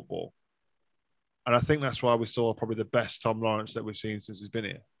play football. And I think that's why we saw probably the best Tom Lawrence that we've seen since he's been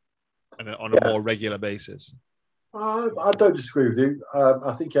here, and on a more regular basis. I don't disagree with you.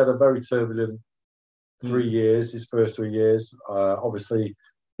 I think he had a very turbulent 3 years, his first 3 years. Obviously,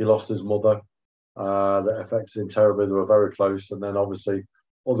 he lost his mother. That affected him terribly. They were very close. And then, obviously,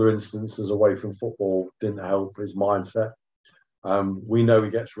 other instances away from football didn't help his mindset. We know he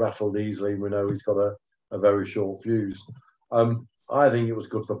gets rattled easily. We know he's got a very short fuse. I think it was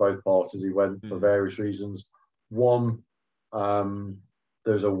good for both parties. He went for various reasons. One,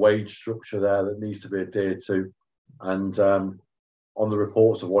 there's a wage structure there that needs to be adhered to. And on the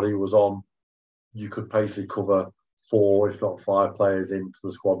reports of what he was on, you could basically cover 4, if not 5 players into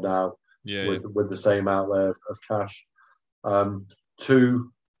the squad now with the same outlay of cash.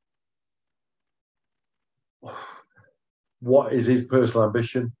 2, what is his personal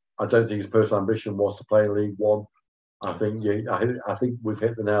ambition? I don't think his personal ambition was to play in League One. I think we've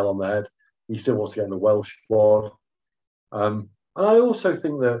hit the nail on the head. He still wants to get in the Welsh squad. And I also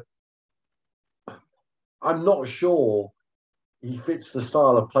think that I'm not sure he fits the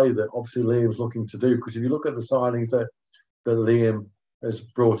style of play that obviously Liam's looking to do. Because if you look at the signings that Liam has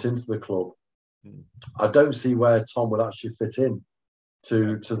brought into the club, I don't see where Tom would actually fit in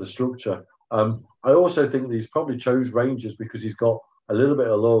to the structure. I also think that he's probably chose Rangers because he's got a little bit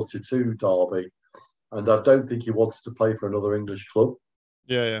of loyalty to Derby, and I don't think he wants to play for another English club.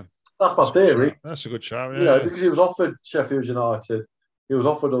 Yeah. That's my theory. That's a good shout. Yeah, because he was offered Sheffield United, he was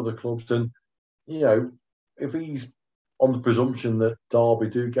offered other clubs, and if he's on the presumption that Derby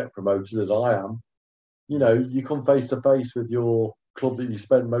do get promoted, as I am, you come face to face with your club that you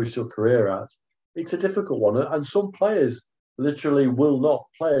spent most of your career at. It's a difficult one, and some players literally will not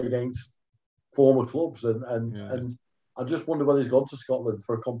play against former clubs, and I just wonder whether he's gone to Scotland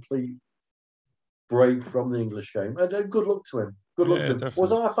for a complete break from the English game. And good luck to him. Good luck to him. Definitely.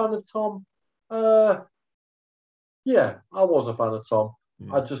 Was I a fan of Tom? Yeah, I was a fan of Tom.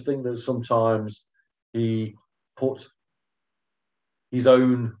 I just think that sometimes he put his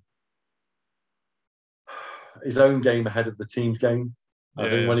own game ahead of the team's game. I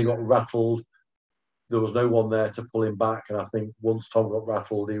think when he got rattled, there was no one there to pull him back. And I think once Tom got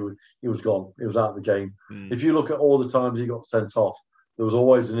rattled, he was gone. He was out of the game. If you look at all the times he got sent off, there was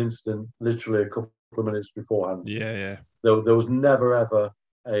always an incident literally a couple of minutes beforehand. Yeah. There was never, ever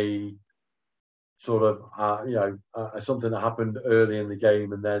a sort of, something that happened early in the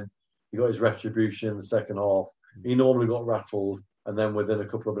game and then he got his retribution in the second half. He normally got rattled and then within a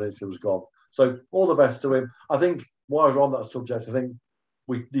couple of minutes he was gone. So all the best to him. I think while we're on that subject, I think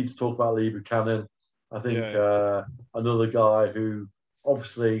we need to talk about Lee Buchanan. I think another guy who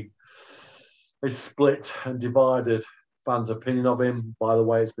obviously is split and divided fans' opinion of him by the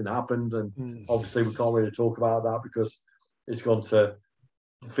way it's been happened. And obviously we can't really talk about that because it's gone to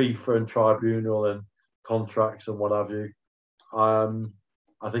FIFA and tribunal and contracts and what have you. I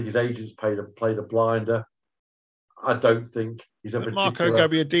think his agents played a blinder. I don't think he's a particular... Marco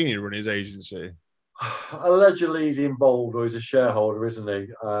Gabbiadini run his agency. Allegedly, he's involved or he's a shareholder, isn't he?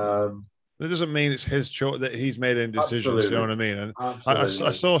 It doesn't mean it's his choice that he's made any decisions. Absolutely. You know what I mean? And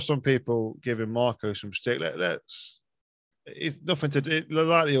I saw some people giving Marco some stick. It's nothing to do. The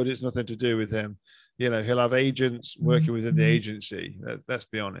likelihood it's nothing to do with him. You know, he'll have agents working within the agency. Let's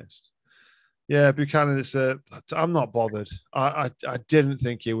be honest. Yeah, Buchanan. I'm not bothered. I didn't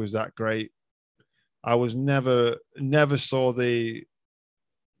think he was that great. I was never saw the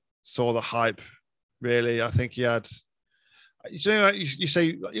hype. Really, I think he had. You say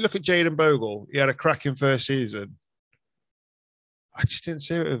you look at Jayden Bogle. He had a cracking first season. I just didn't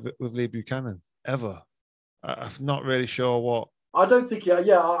see it with Lee Buchanan ever. I'm not really sure what. I don't think.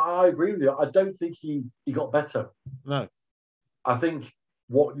 I agree with you. I don't think he got better. No, I think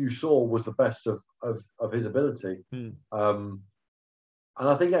what you saw was the best of his ability. And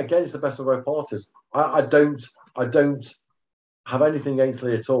I think again, it's the best of both parties. I don't have anything against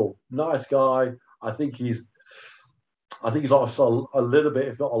Lee at all. Nice guy. I think he's lost a little bit,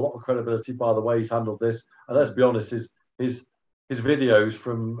 if not a lot of credibility by the way he's handled this. And let's be honest, his videos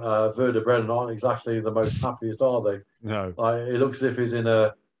from Werder Bremen aren't exactly the most happiest, are they? No. It looks as if he's in an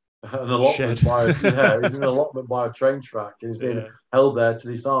allotment he's in an allotment by a train track and he's being held there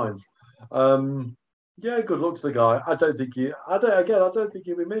till he signs. Good luck to the guy. I don't think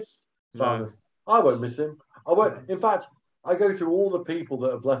he'll be missed, Simon. No. I won't miss him. I won't. In fact, I go through all the people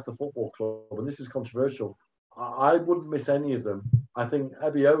that have left the football club, and this is controversial. I wouldn't miss any of them. I think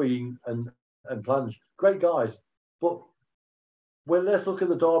Ebioe and Plange, great guys. But let's look at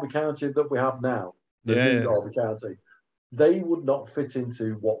the Derby County that we have now, the new Derby County. They would not fit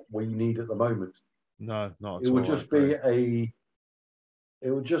into what we need at the moment. No, not at all. It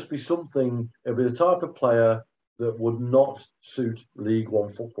would just be something. It would be the type of player that would not suit League One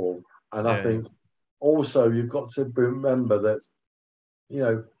football. And I think also you've got to remember that,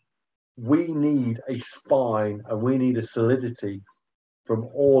 we need a spine and we need a solidity from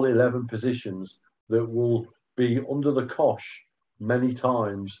all 11 positions that will be under the cosh many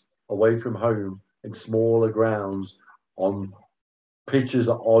times away from home in smaller grounds on pitches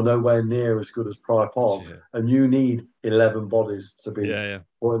that are nowhere near as good as Pride Park. Yeah. And you need 11 bodies to be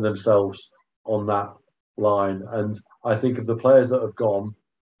putting themselves on that line. And I think of the players that have gone,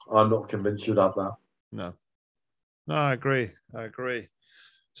 I'm not convinced you'd have that. No, I agree.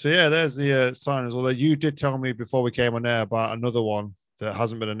 So, there's the signings. Although you did tell me before we came on air about another one that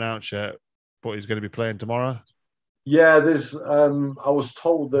hasn't been announced yet, but he's going to be playing tomorrow. Yeah, there's. I was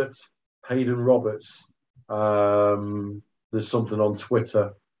told that Hayden Roberts. There's something on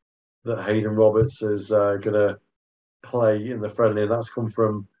Twitter that Hayden Roberts is going to play in the friendly, and that's come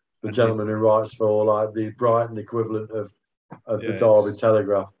from the gentleman who writes for the Brighton equivalent of the Derby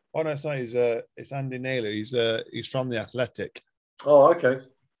Telegraph. Oh no, sorry, it's Andy Naylor. He's from the Athletic. Oh, okay.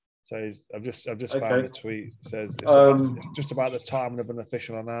 So I've just found a tweet. It says it's just about the time of an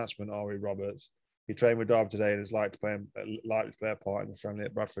official announcement. Ari Roberts. He trained with Derby today and is likely to play a part in the friendly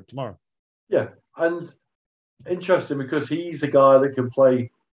at Bradford tomorrow. Yeah, and interesting because he's a guy that can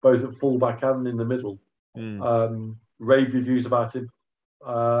play both at fullback and in the middle. Rave reviews about him.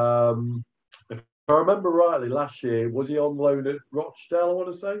 If I remember rightly, last year was he on loan at Rochdale? I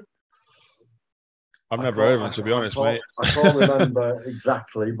want to say. I've never heard of him, to be honest, mate. I can't remember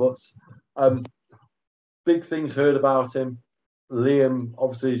exactly, but big things heard about him. Liam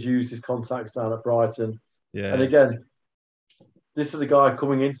obviously has used his contacts down at Brighton. Yeah. And again, this is a guy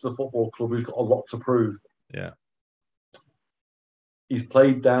coming into the football club who's got a lot to prove. Yeah. He's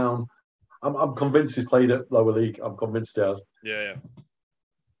played down. I'm convinced he's played at lower league. I'm convinced he has. Yeah.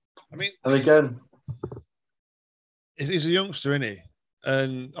 I mean, and again, he's a youngster, isn't he?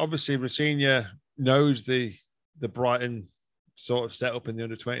 And obviously, Rosenior knows the Brighton sort of setup in the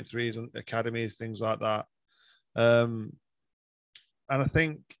under-23s and academies, things like that. And I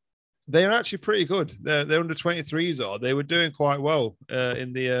think they're actually pretty good. They're under-23s are. They were doing quite well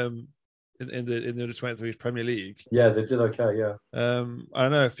in the under-23s Premier League. Yeah, they did okay. Yeah. I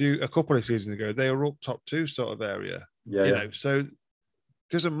know a couple of seasons ago they were up top 2 sort of area. Yeah. So it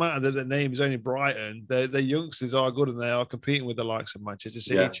doesn't matter that the name is only Brighton. The youngsters are good and they are competing with the likes of Manchester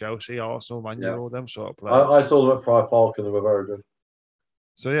City, Chelsea, Arsenal, Man U, all them sort of players. I saw them at Pride Park and they were very good.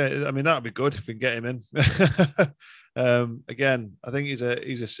 So yeah, I mean that'd be good if we can get him in. Again, I think he's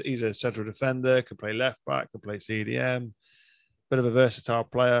a central defender, can play left back, can play CDM, bit of a versatile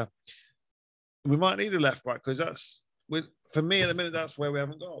player. We might need a left back because for me at the minute that's where we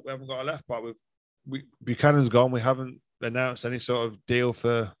haven't got. We haven't got a left back. Buchanan's gone. We haven't announced any sort of deal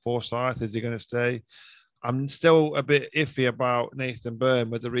for Forsyth. Is he going to stay? I'm still a bit iffy about Nathan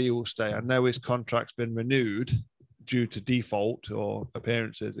Byrne, whether he will stay. I know his contract's been renewed due to default or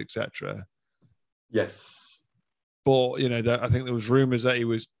appearances, etc. Yes. But, I think there was rumours that he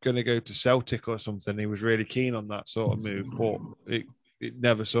was going to go to Celtic or something. He was really keen on that sort of move, but it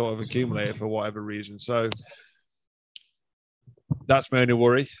never sort of accumulated for whatever reason. So that's my only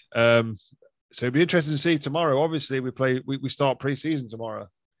worry. So it'd be interesting to see tomorrow. Obviously, we start pre-season tomorrow.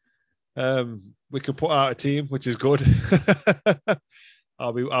 We could put out a team, which is good.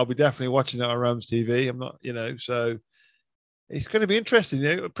 I'll be definitely watching it on Rams TV. I'm not, so it's going to be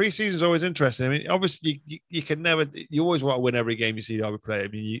interesting. Pre-season is always interesting. I mean, obviously you can never, you always want to win every game you see Derby play. I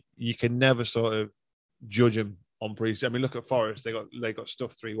mean, you can never sort of judge them on pre-season. I mean, look at Forest. They got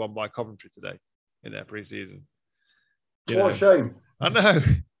stuffed 3-1 by Coventry today in their pre-season. What a shame. I know.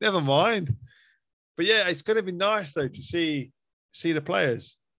 Never mind. But yeah, it's going to be nice though to see the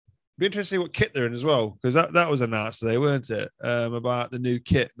players. Be interesting to see what kit they're in as well, because that was announced today, weren't it? About the new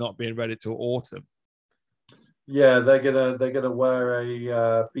kit not being ready till autumn. Yeah, they're gonna wear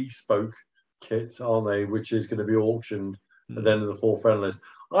a bespoke kit, aren't they? Which is going to be auctioned at the end of the 4 friendlies.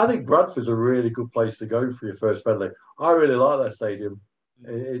 I think Bradford's a really good place to go for your first friendly. I really like that stadium.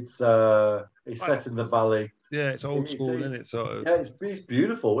 It's set in the valley. Yeah, it's old school, isn't it? Sort of. Yeah, it's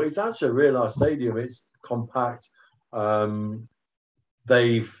beautiful. It's actually a really nice stadium. It's compact.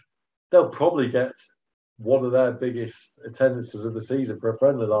 They'll probably get one of their biggest attendances of the season for a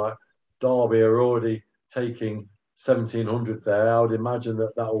friendly. Like Derby are already taking 1,700 there. I would imagine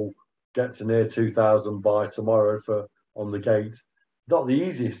that will get to near 2,000 by tomorrow on the gate. Not the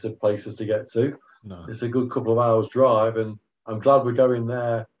easiest of places to get to. No. It's a good couple of hours drive, and I'm glad we're going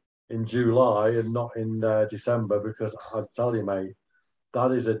there in July and not in December, because I tell you, mate,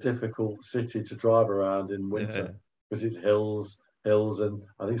 that is a difficult city to drive around in winter because it's hills, and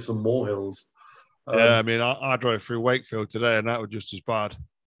I think some more hills. Yeah, I mean, I drove through Wakefield today, and that was just as bad.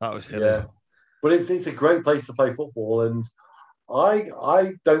 That was hilly. Yeah, but it's a great place to play football, and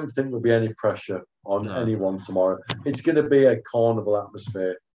I don't think there'll be any pressure on anyone tomorrow. It's going to be a carnival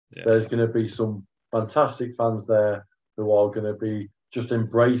atmosphere. Yeah. There's going to be some fantastic fans there who are going to be just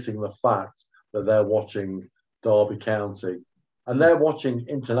embracing the fact that they're watching Derby County. And they're watching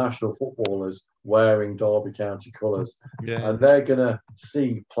international footballers wearing Derby County colours. Yeah. And they're going to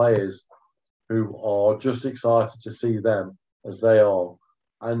see players who are just excited to see them as they are.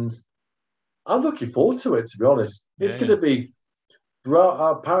 And I'm looking forward to it, to be honest. It's going to be...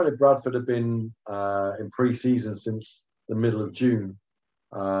 Apparently, Bradford have been in pre-season since the middle of June.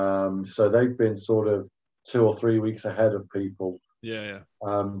 So they've been sort of 2 or 3 weeks ahead of people. Yeah.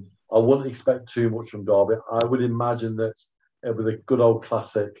 I wouldn't expect too much from Derby. I would imagine that it would be the good old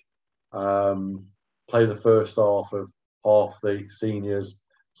classic, play the first half of half the seniors,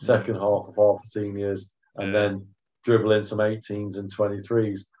 second half of half the seniors, and then dribble in some 18s and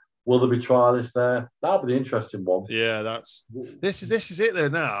 23s. Will there be trialists there? That'll be the interesting one. Yeah, this is it though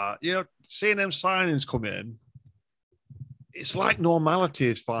now. Seeing them signings come in, it's like normality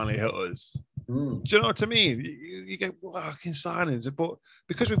has finally hit us. Do you know what I mean? You get fucking signings, but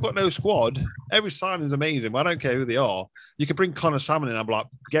because we've got no squad, every signing is amazing. I don't care who they are. You can bring Connor Salmon in. I'm like,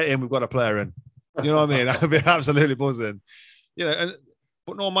 get in. We've got a player in. You know what I mean? I'd be absolutely buzzing.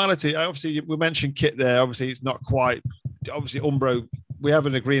 But normality. Obviously, we mentioned kit there. Obviously, it's not quite. Obviously, Umbro. We have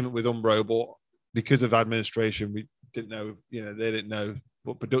an agreement with Umbro, but because of administration, we didn't know. They didn't know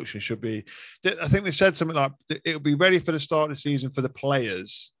what production should be. I think they said something like it'll be ready for the start of the season for the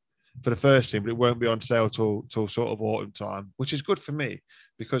players. For the first team, but it won't be on sale till sort of autumn time, which is good for me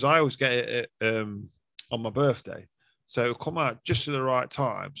because I always get it on my birthday. So it'll come out just at the right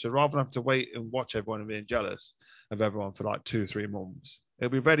time. So rather than have to wait and watch everyone and being jealous of everyone for like 2-3 months,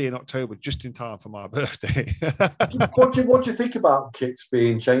 it'll be ready in October just in time for my birthday. What do you think about kits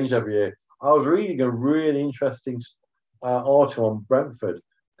being changed every year? I was reading a really interesting article on Brentford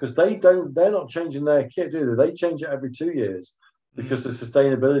because they're not changing their kit, do they? They change it every 2 years. Because of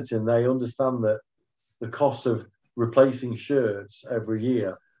sustainability, and they understand that the cost of replacing shirts every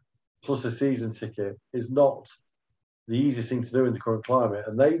year plus a season ticket is not the easiest thing to do in the current climate.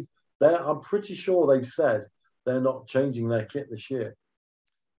 And I'm pretty sure they've said they're not changing their kit this year.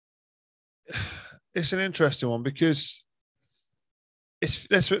 It's an interesting one because it's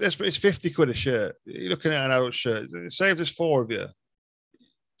 50 quid a shirt. You're looking at an adult shirt. Say if there's 4 of you,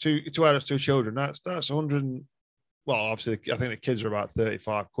 two adults, two children. That's 100. Well, obviously, I think the kids are about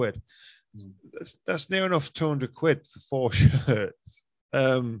 35 quid. That's near enough 200 quid for 4 shirts.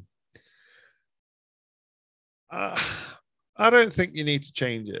 I don't think you need to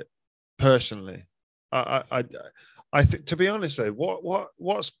change it personally. I think, to be honest, though,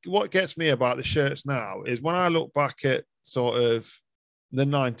 what gets me about the shirts now is when I look back at sort of the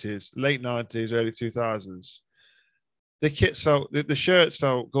 90s, late 90s, early 2000s, the shirts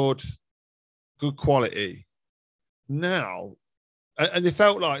felt good quality. Now, and they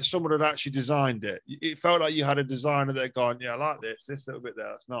felt like someone had actually designed it. It felt like you had a designer that had gone, yeah, I like this little bit there,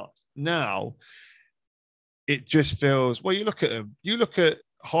 that's nice. Now, it just feels, well, you look at them, you look at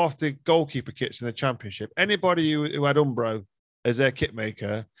half the goalkeeper kits in the Championship. Anybody who had Umbro as their kit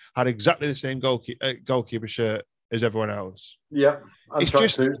maker had exactly the same goalkeeper shirt as everyone else. Yeah, and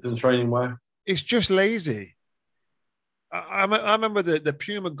tracksuits and training wear. It's just lazy. I remember the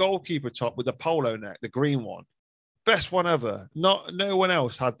Puma goalkeeper top with the polo neck, the green one. Best one ever. No one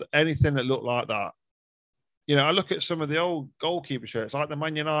else had anything that looked like that. You know, I look at some of the old goalkeeper shirts, like the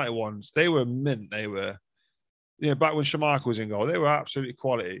Man United ones. They were mint. They were, you know, back when Schmeichel was in goal, they were absolutely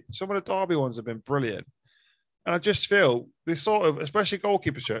quality. Some of the Derby ones have been brilliant. And I just feel this sort of, especially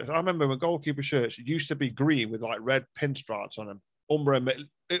goalkeeper shirts. I remember when goalkeeper shirts used to be green with like red pinstripes on them.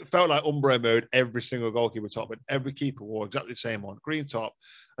 It felt like Umbro mode every single goalkeeper top, but every keeper wore exactly the same one, green top.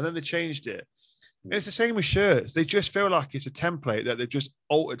 And then they changed it. And it's the same with shirts. They just feel like it's a template that they've just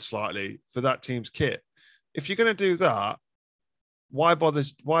altered slightly for that team's kit. If you're going to do that, why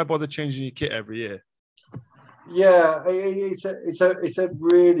bother changing your kit every year? Yeah, it's a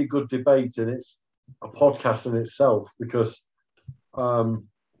really good debate, and it's a podcast in itself, because I'm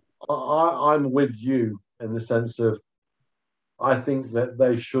with you in the sense of I think that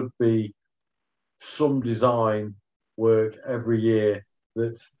there should be some design work every year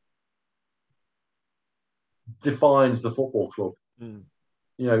that defines the football club. Mm.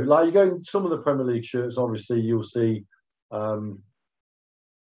 You know, like you go some of the Premier League shirts, obviously you'll see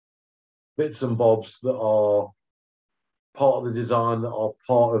bits and bobs that are part of the design, that are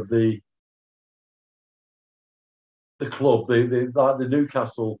part of the club. Like the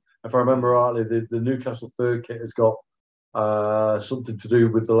Newcastle, if I remember rightly, the Newcastle third kit has got something to do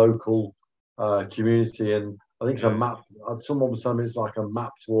with the local community, and I think it's a map. Someone was telling me it's like a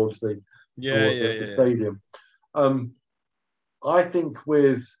map towards the stadium. I think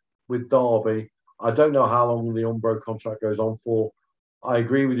with Derby, I don't know how long the Umbro contract goes on for. I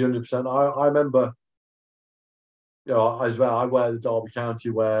agree with you 100%. I remember, you know, as well, I wear the Derby County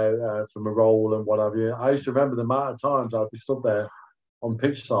wear from a role and what have you. I used to remember the amount of times I'd be stood there on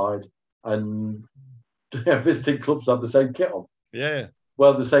pitch side and visiting clubs have the same kit on. Yeah.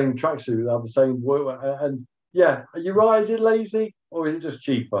 Well, the same tracksuit, have the same work. And yeah, are you right? Is it lazy or is it just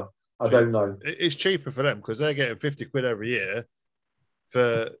cheaper? I don't know. It's cheaper for them because they're getting 50 quid every year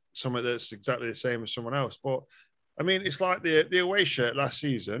for something that's exactly the same as someone else. But I mean, it's like the away shirt last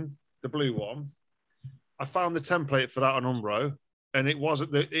season, the blue one. I found the template for that on Umbro, and it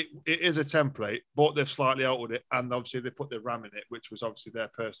wasn't it is a template, but they've slightly altered it, and obviously they put the ram in it, which was obviously their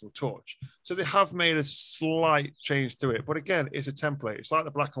personal touch. So they have made a slight change to it, but again, it's a template. It's like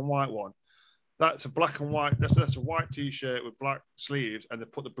the black and white one. That's a black and white. That's a white t-shirt with black sleeves, and they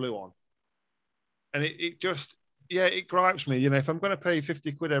put the blue on. And it just, yeah, it gripes me. You know, if I'm going to pay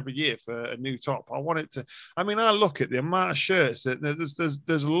 50 quid every year for a new top, I want it to. I mean, I look at the amount of shirts that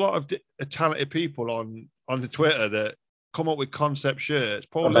there's a lot of talented people on the Twitter that come up with concept shirts.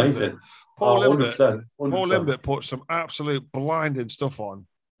 Paul Limbert put some absolute blinding stuff on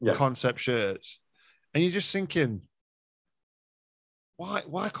concept shirts, and you're just thinking,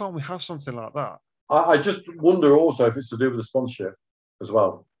 why can't we have something like that? I just wonder also if it's to do with the sponsorship as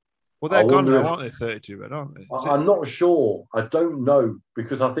well. Well, they're gone now, aren't they? 32, but aren't they? I'm not sure. I don't know,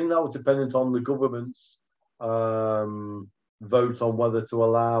 because I think that was dependent on the government's vote on whether to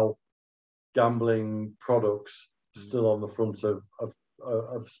allow gambling products still on the front of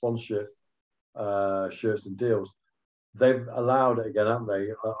sponsorship shirts and deals. They've allowed it again, haven't they?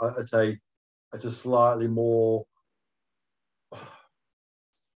 It's a slightly more.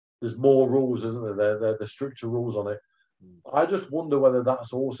 There's more rules, isn't there? There's stricter rules on it. I just wonder whether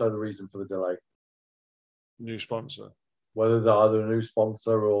that's also the reason for the delay. New sponsor. Whether they're either a new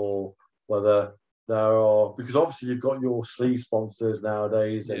sponsor or whether there are, because obviously you've got your sleeve sponsors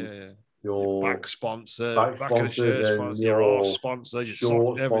nowadays, and your back sponsor, back sponsors, and your arse sponsor, your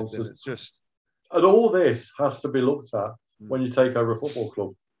short sponsors. It's just, and all this has to be looked at when you take over a football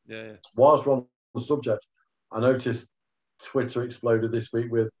club. Yeah. Whilst we're on the subject, I noticed Twitter exploded this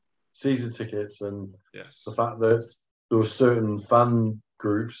week with season tickets and the fact that there were certain fan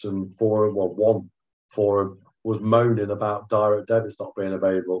groups, and one forum was moaning about direct debits not being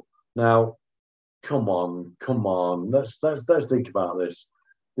available. Now, come on, let's think about this.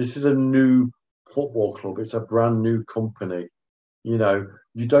 This is a new football club. It's a brand new company. You know,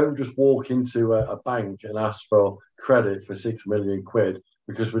 you don't just walk into a bank and ask for credit for £6 million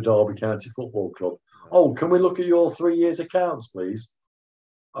because we're Derby County Football Club. Oh, can we look at your 3 years accounts, please?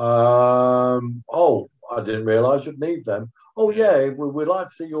 Oh, I didn't realise you'd need them. Oh, yeah, we'd like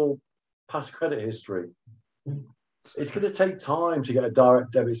to see your past credit history. It's going to take time to get a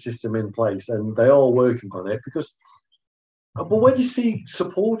direct debit system in place, and they are working on it because. But when you see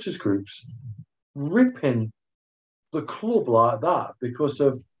supporters groups ripping the club like that because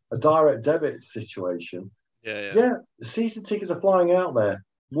of a direct debit situation, the season tickets are flying out there.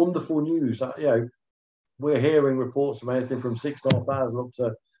 Wonderful news. We're hearing reports from anything from 6,500 up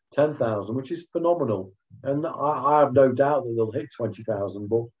to 10,000, which is phenomenal. And I have no doubt that they'll hit 20,000.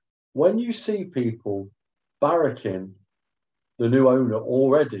 But when you see people barracking the new owner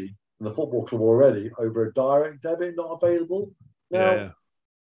already, the football club already, over a direct debit not available, now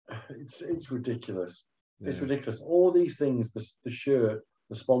it's ridiculous. It's ridiculous. All these things, the shirt,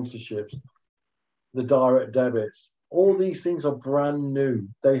 the sponsorships, the direct debits, all these things are brand new.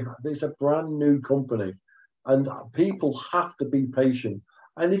 It's a brand new company, and people have to be patient.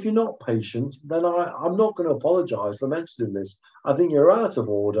 And if you're not patient, then I'm not going to apologise for mentioning this. I think you're out of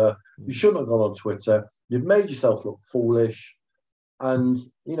order. You shouldn't have gone on Twitter. You've made yourself look foolish. And,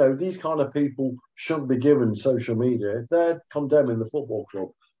 you know, these kind of people shouldn't be given social media. If they're condemning the football club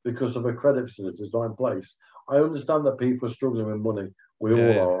because of a credit facility that's not in place, I understand that people are struggling with money. We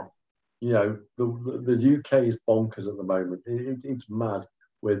all are. You know, the UK is bonkers at the moment. It's mad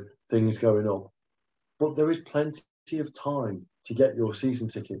with things going up. But there is plenty of time to get your season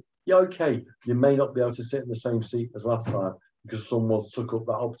ticket. Yeah, okay, you may not be able to sit in the same seat as last time because someone took up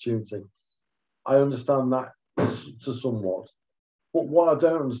that opportunity. I understand that to somewhat. But what I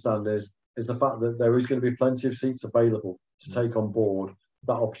don't understand is the fact that there is going to be plenty of seats available to take on board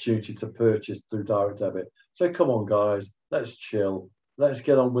that opportunity to purchase through direct debit. So come on, guys, let's chill. Let's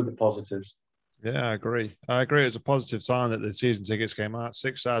get on with the positives. Yeah, I agree. It was a positive sign that the season tickets came out.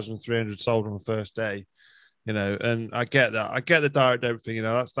 6,300 sold on the first day. You know, and I get that. I get the direct debit thing. You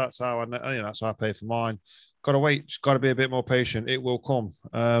know, that's how I know. You know, that's how I pay for mine. Got to wait. Got to be a bit more patient. It will come.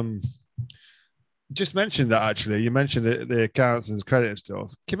 Just mentioned that actually. You mentioned the accounts and the credit and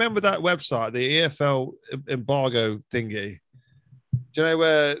stuff. Can you remember that website, the EFL embargo thingy? Do you know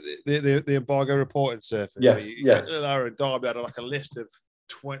where the embargo reporting surface? Yes. Aaron Derby had like a list of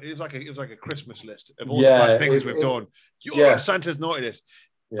 20. It was like a Christmas list of all the bad things we've done. You're on Santa's naughty list.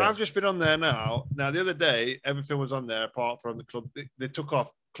 Yeah. I've just been on there now. Now, the other day, everything was on there apart from the club. They took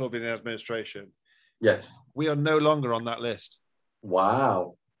off club in administration. Yes. We are no longer on that list.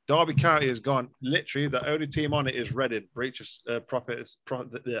 Wow. Derby County has gone. Literally, the only team on it is Reading, breach of profit and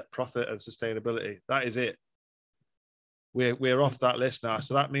sustainability. That is it. We're off that list now.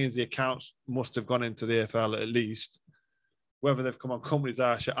 So that means the accounts must have gone into the EFL at least. Whether they've come on companies'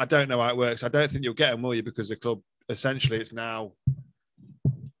 house, I don't know how it works. I don't think you'll get them, will you? Because the club, essentially, it's now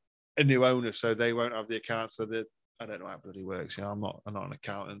a new owner, so they won't have the accounts. So I don't know how it bloody works. You know, I'm not an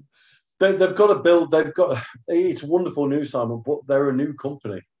accountant. They've got to build. It's wonderful news, Simon, but they're a new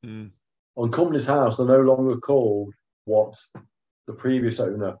company. On Companies House, they're no longer called what the previous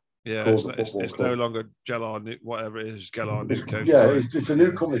owner called the football it's club. No longer Gellar, whatever it is, Gellar Newco. Yeah, it's a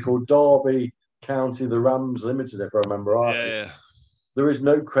new company called Derby County the Rams Limited, if I remember right. Yeah. There is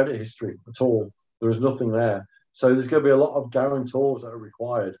no credit history at all. There is nothing there. So there's going to be a lot of guarantors that are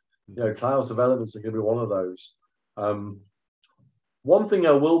required. You know, Clouds Developments are going to be one of those. One thing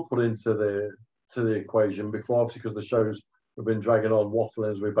I will put into the equation before, obviously, because the shows have been dragging on,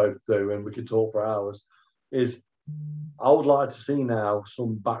 waffling as we both do, and we could talk for hours, is I would like to see now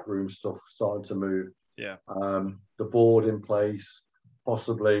some backroom stuff starting to move. Yeah. The board in place,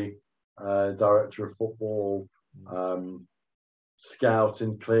 possibly director of football,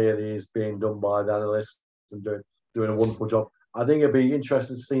 scouting clearly is being done by the analysts and doing a wonderful job. I think it'd be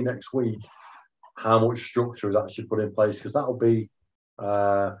interesting to see next week how much structure is actually put in place, because that'll be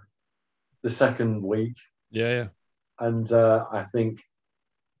the second week. Yeah. And I think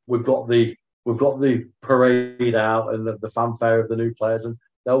we've got the parade out and the fanfare of the new players, and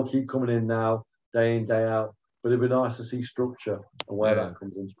they'll keep coming in now, day in, day out. But it'd be nice to see structure and where that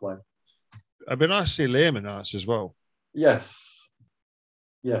comes into play. It'd be nice to see Liam announced as well. Yes.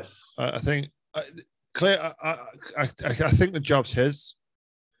 I think Claire. I think the job's his.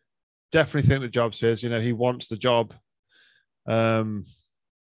 Definitely think the job's his. You know, he wants the job. I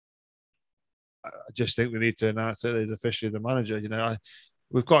just think we need to announce that he's officially the manager. You know,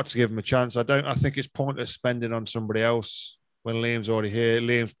 we've got to give him a chance. I think it's pointless spending on somebody else when Liam's already here.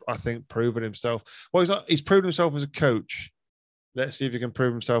 Liam's, I think, proven himself. Well, he's proven himself as a coach. Let's see if he can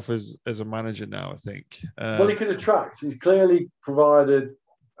prove himself as a manager now, I think. Well, he can attract. He's clearly provided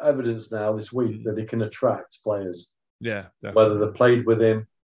evidence now this week that he can attract players. Yeah. Definitely. Whether they've played with him,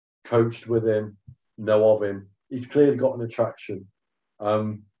 coached with him, know of him. He's clearly got an attraction.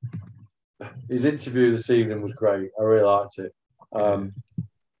 His interview this evening was great. I really liked it.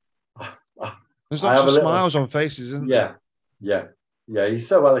 There's lots of smiles on faces, isn't there? Yeah. He's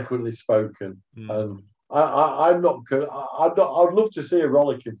so eloquently spoken, and I'm not good. I'd love to see a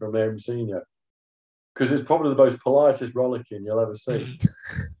rollicking from Liam Senior, because it's probably the most politest rollicking you'll ever see.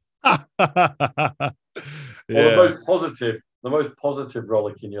 The most positive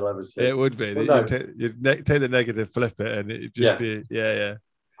rollicking you'll ever see. It would be. You'd take the negative, flip it, and it'd just be.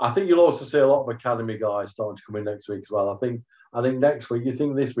 I think you'll also see a lot of academy guys starting to come in next week as well. I think next week. You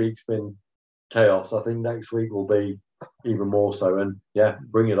think this week's been chaos. I think next week will be even more so. And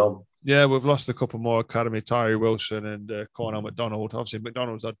bring it on. Yeah, we've lost a couple more academy. Tyree Wilson and Cornell McDonald. Obviously,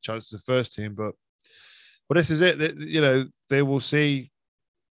 McDonald's had a chance to the first team, but this is it. They will see.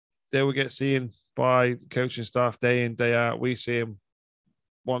 They will get seen by coaching staff day in, day out. We see them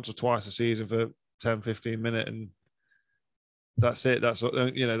once or twice a season for 10, 15 minutes, and that's it. That's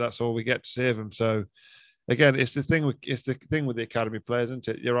all we get to see of them. So again, it's the thing with the academy players, isn't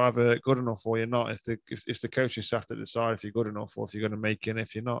it? You're either good enough or you're not. It's the coaching staff that decide if you're good enough or if you're going to make it.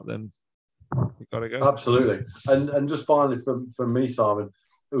 If you're not, then you've got to go. Absolutely. And just finally from me, Simon,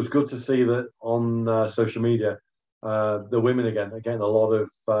 it was good to see that on social media, the women again a lot of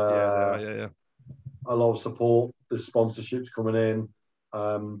a lot of support. The sponsorships coming in.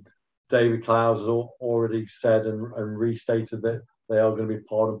 David Clowes has already said and restated that they are going to be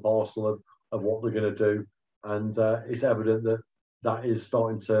part and parcel of what they're going to do, and it's evident that is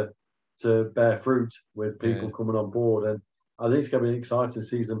starting to bear fruit with people coming on board, and I think it's going to be an exciting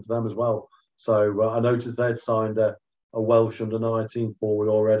season for them as well. So I noticed they'd signed a Welsh under-19 forward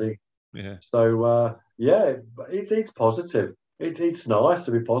already. Yeah. So it's positive. It's nice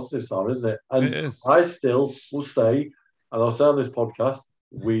to be positive, Simon, isn't it? And it is. I still will say, and I'll say on this podcast,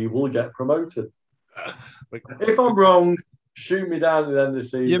 we will get promoted. If I'm wrong, shoot me down at the end of the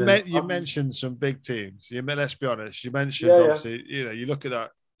season. You mentioned some big teams. Let's be honest. You mentioned obviously. You look at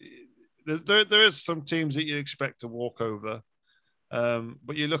that. There is some teams that you expect to walk over,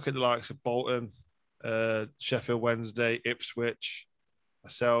 but you look at the likes of Bolton, Sheffield Wednesday, Ipswich,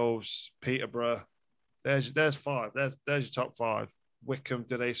 ourselves, Peterborough. There's five. There's your top five. Wickham,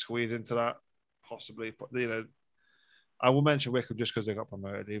 do they squeeze into that? Possibly, but I will mention Wickham just because they got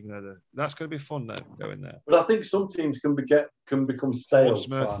promoted, even though that's going to be fun though, going there. But I think some teams can become stale.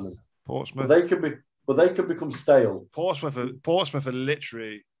 Portsmouth. They could become stale. Portsmouth are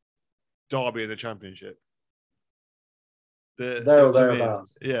literally Derby in the Championship. There or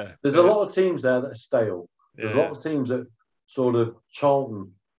thereabouts. Yeah. There's a lot of teams there that are stale. There's a lot of teams that sort of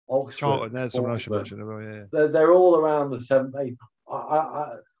Charlton, Oxford. There's someone else you mentioned. Yeah. They're all around the 7th,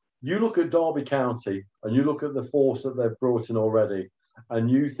 8th. You look at Derby County and you look at the force that they've brought in already, and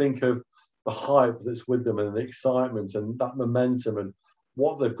you think of the hype that's with them and the excitement and that momentum and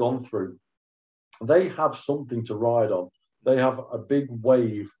what they've gone through. They have something to ride on. They have a big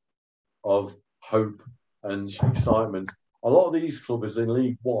wave of hope and excitement. A lot of these clubs in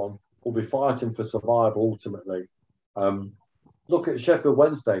League One will be fighting for survival ultimately. Look at Sheffield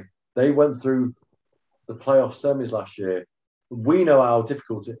Wednesday. They went through the playoff semis last year. We know how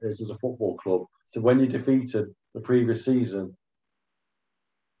difficult it is as a football club to, when you're defeated the previous season,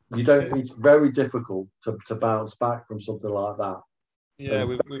 it's very difficult to bounce back from something like that. Yeah,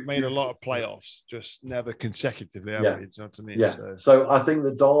 we've made a lot of playoffs, just never consecutively, haven't we? You know what I mean? Yeah. So I think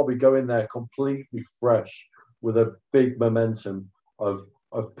the Derby go in there completely fresh with a big momentum of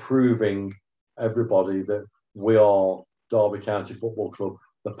proving everybody that we are Derby County Football Club.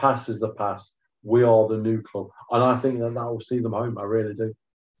 The past is the past. We are the new club. And I think that will see them home. I really do.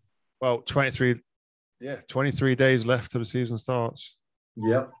 Well, 23 days left till the season starts.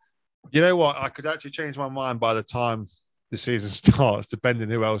 Yeah. You know what? I could actually change my mind by the time the season starts, depending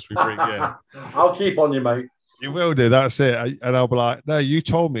who else we bring in. I'll keep on you, mate. You will do. That's it. And I'll be like, no, you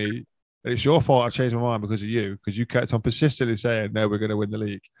told me it's your fault I changed my mind because of you, because you kept on persistently saying, no, we're going to win the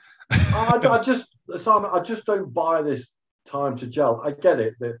league. Simon, I just don't buy this time to gel. I get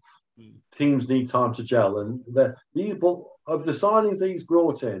it that teams need time to gel, and but of the signings that he's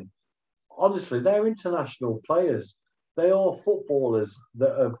brought in, honestly, they're international players. They are footballers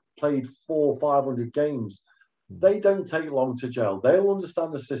that have played 400 or 500 games. They don't take long to gel. They'll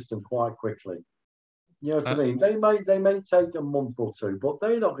understand the system quite quickly. You know what I mean? They may take a month or two, but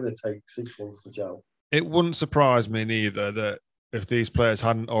they're not going to take 6 months to gel. It wouldn't surprise me neither that if these players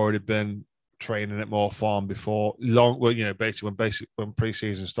hadn't already been training at Moor Farm before basically when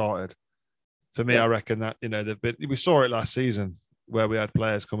pre-season started. For me, I reckon that we saw it last season where we had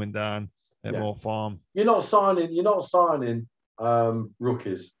players coming down at Moor Farm. You're not signing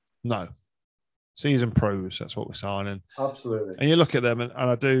rookies. No. Season pros, that's what we're signing. Absolutely. And you look at them and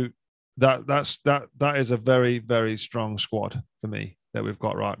I do that is a very, very strong squad for me that we've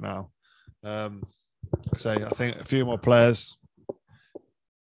got right now. I think a few more players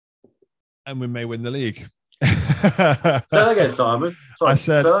and we may win the league. Say that again, Simon. Sorry, I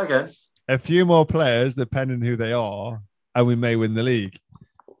said say that again. A few more players, depending who they are, and we may win the league.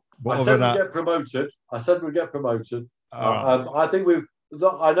 I said we'd get promoted. I think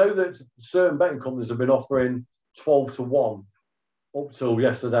I know that certain betting companies have been offering 12-1 up till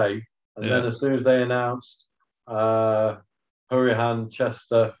yesterday. And then as soon as they announced Hurrihan,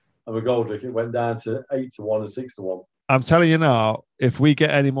 Chester, and McGoldrick, it went down to 8-1 and 6-1. I'm telling you now, if we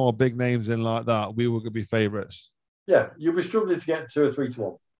get any more big names in like that, we will be favourites. Yeah, you'll be struggling to get 2 or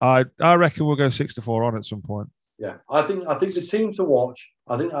 3-1. I reckon we'll go 6-4 on at some point. Yeah, I think the team to watch.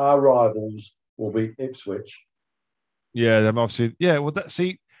 I think our rivals will be Ipswich. Yeah, them obviously. Yeah, well,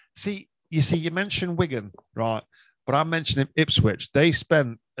 you mentioned Wigan, right? But I'm mentioning Ipswich. They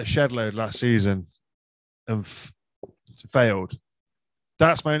spent a shed load last season and failed.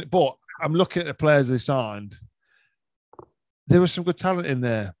 That's my. But I'm looking at the players they signed. There was some good talent in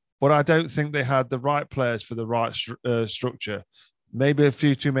there, but I don't think they had the right players for the right structure. Maybe a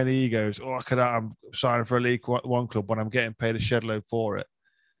few too many egos. I'm signing for a League One club when I'm getting paid a shed load for it.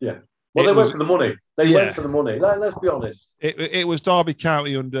 Yeah. Well, they went for the money. They went for the money. Let's be honest. It was Derby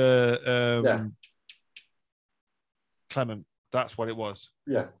County under Clement. That's what it was.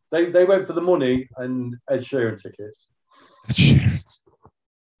 Yeah. They went for the money and Ed Sheeran tickets. Ed Sheeran.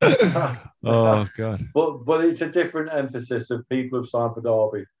 Oh, God. But it's a different emphasis of people who've signed for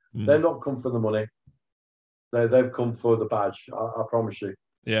Derby. They've not come for the money. They've come for the badge, I promise you.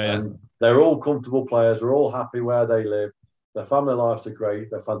 Yeah. And they're all comfortable players. They're all happy where they live. Their family lives are great.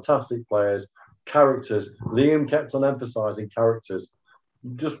 They're fantastic players. Characters. Liam kept on emphasising characters.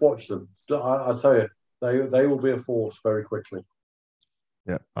 Just watch them. I tell you, they will be a force very quickly.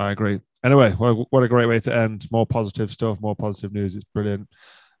 Yeah, I agree. Anyway, what a great way to end. More positive stuff, more positive news. It's brilliant.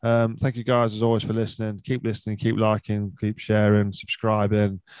 Thank you guys as always for listening. Keep listening, keep liking, keep sharing,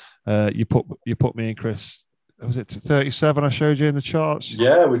 subscribing. You put me and Chris, was it to 37 I showed you in the charts?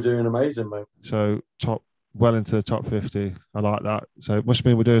 Yeah, we're doing amazing, mate. So well into the top 50. I like that. So it must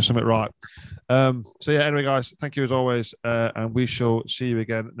mean we're doing something right. Anyway, guys, thank you as always. And we shall see you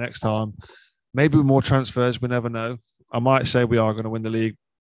again next time. Maybe with more transfers, we never know. I might say we are going to win the league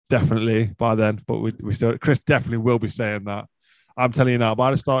definitely by then, but we still, Chris definitely will be saying that. I'm telling you now,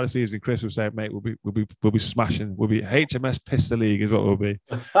 by the start of the season, Chris will say, mate, we'll be smashing. We'll be HMS piss the league is what we'll be.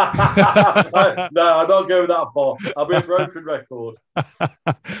 No, I don't go that far. I'll be a broken record.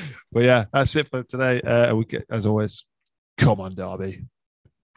 But yeah, that's it for today. We get, as always, come on, Derby.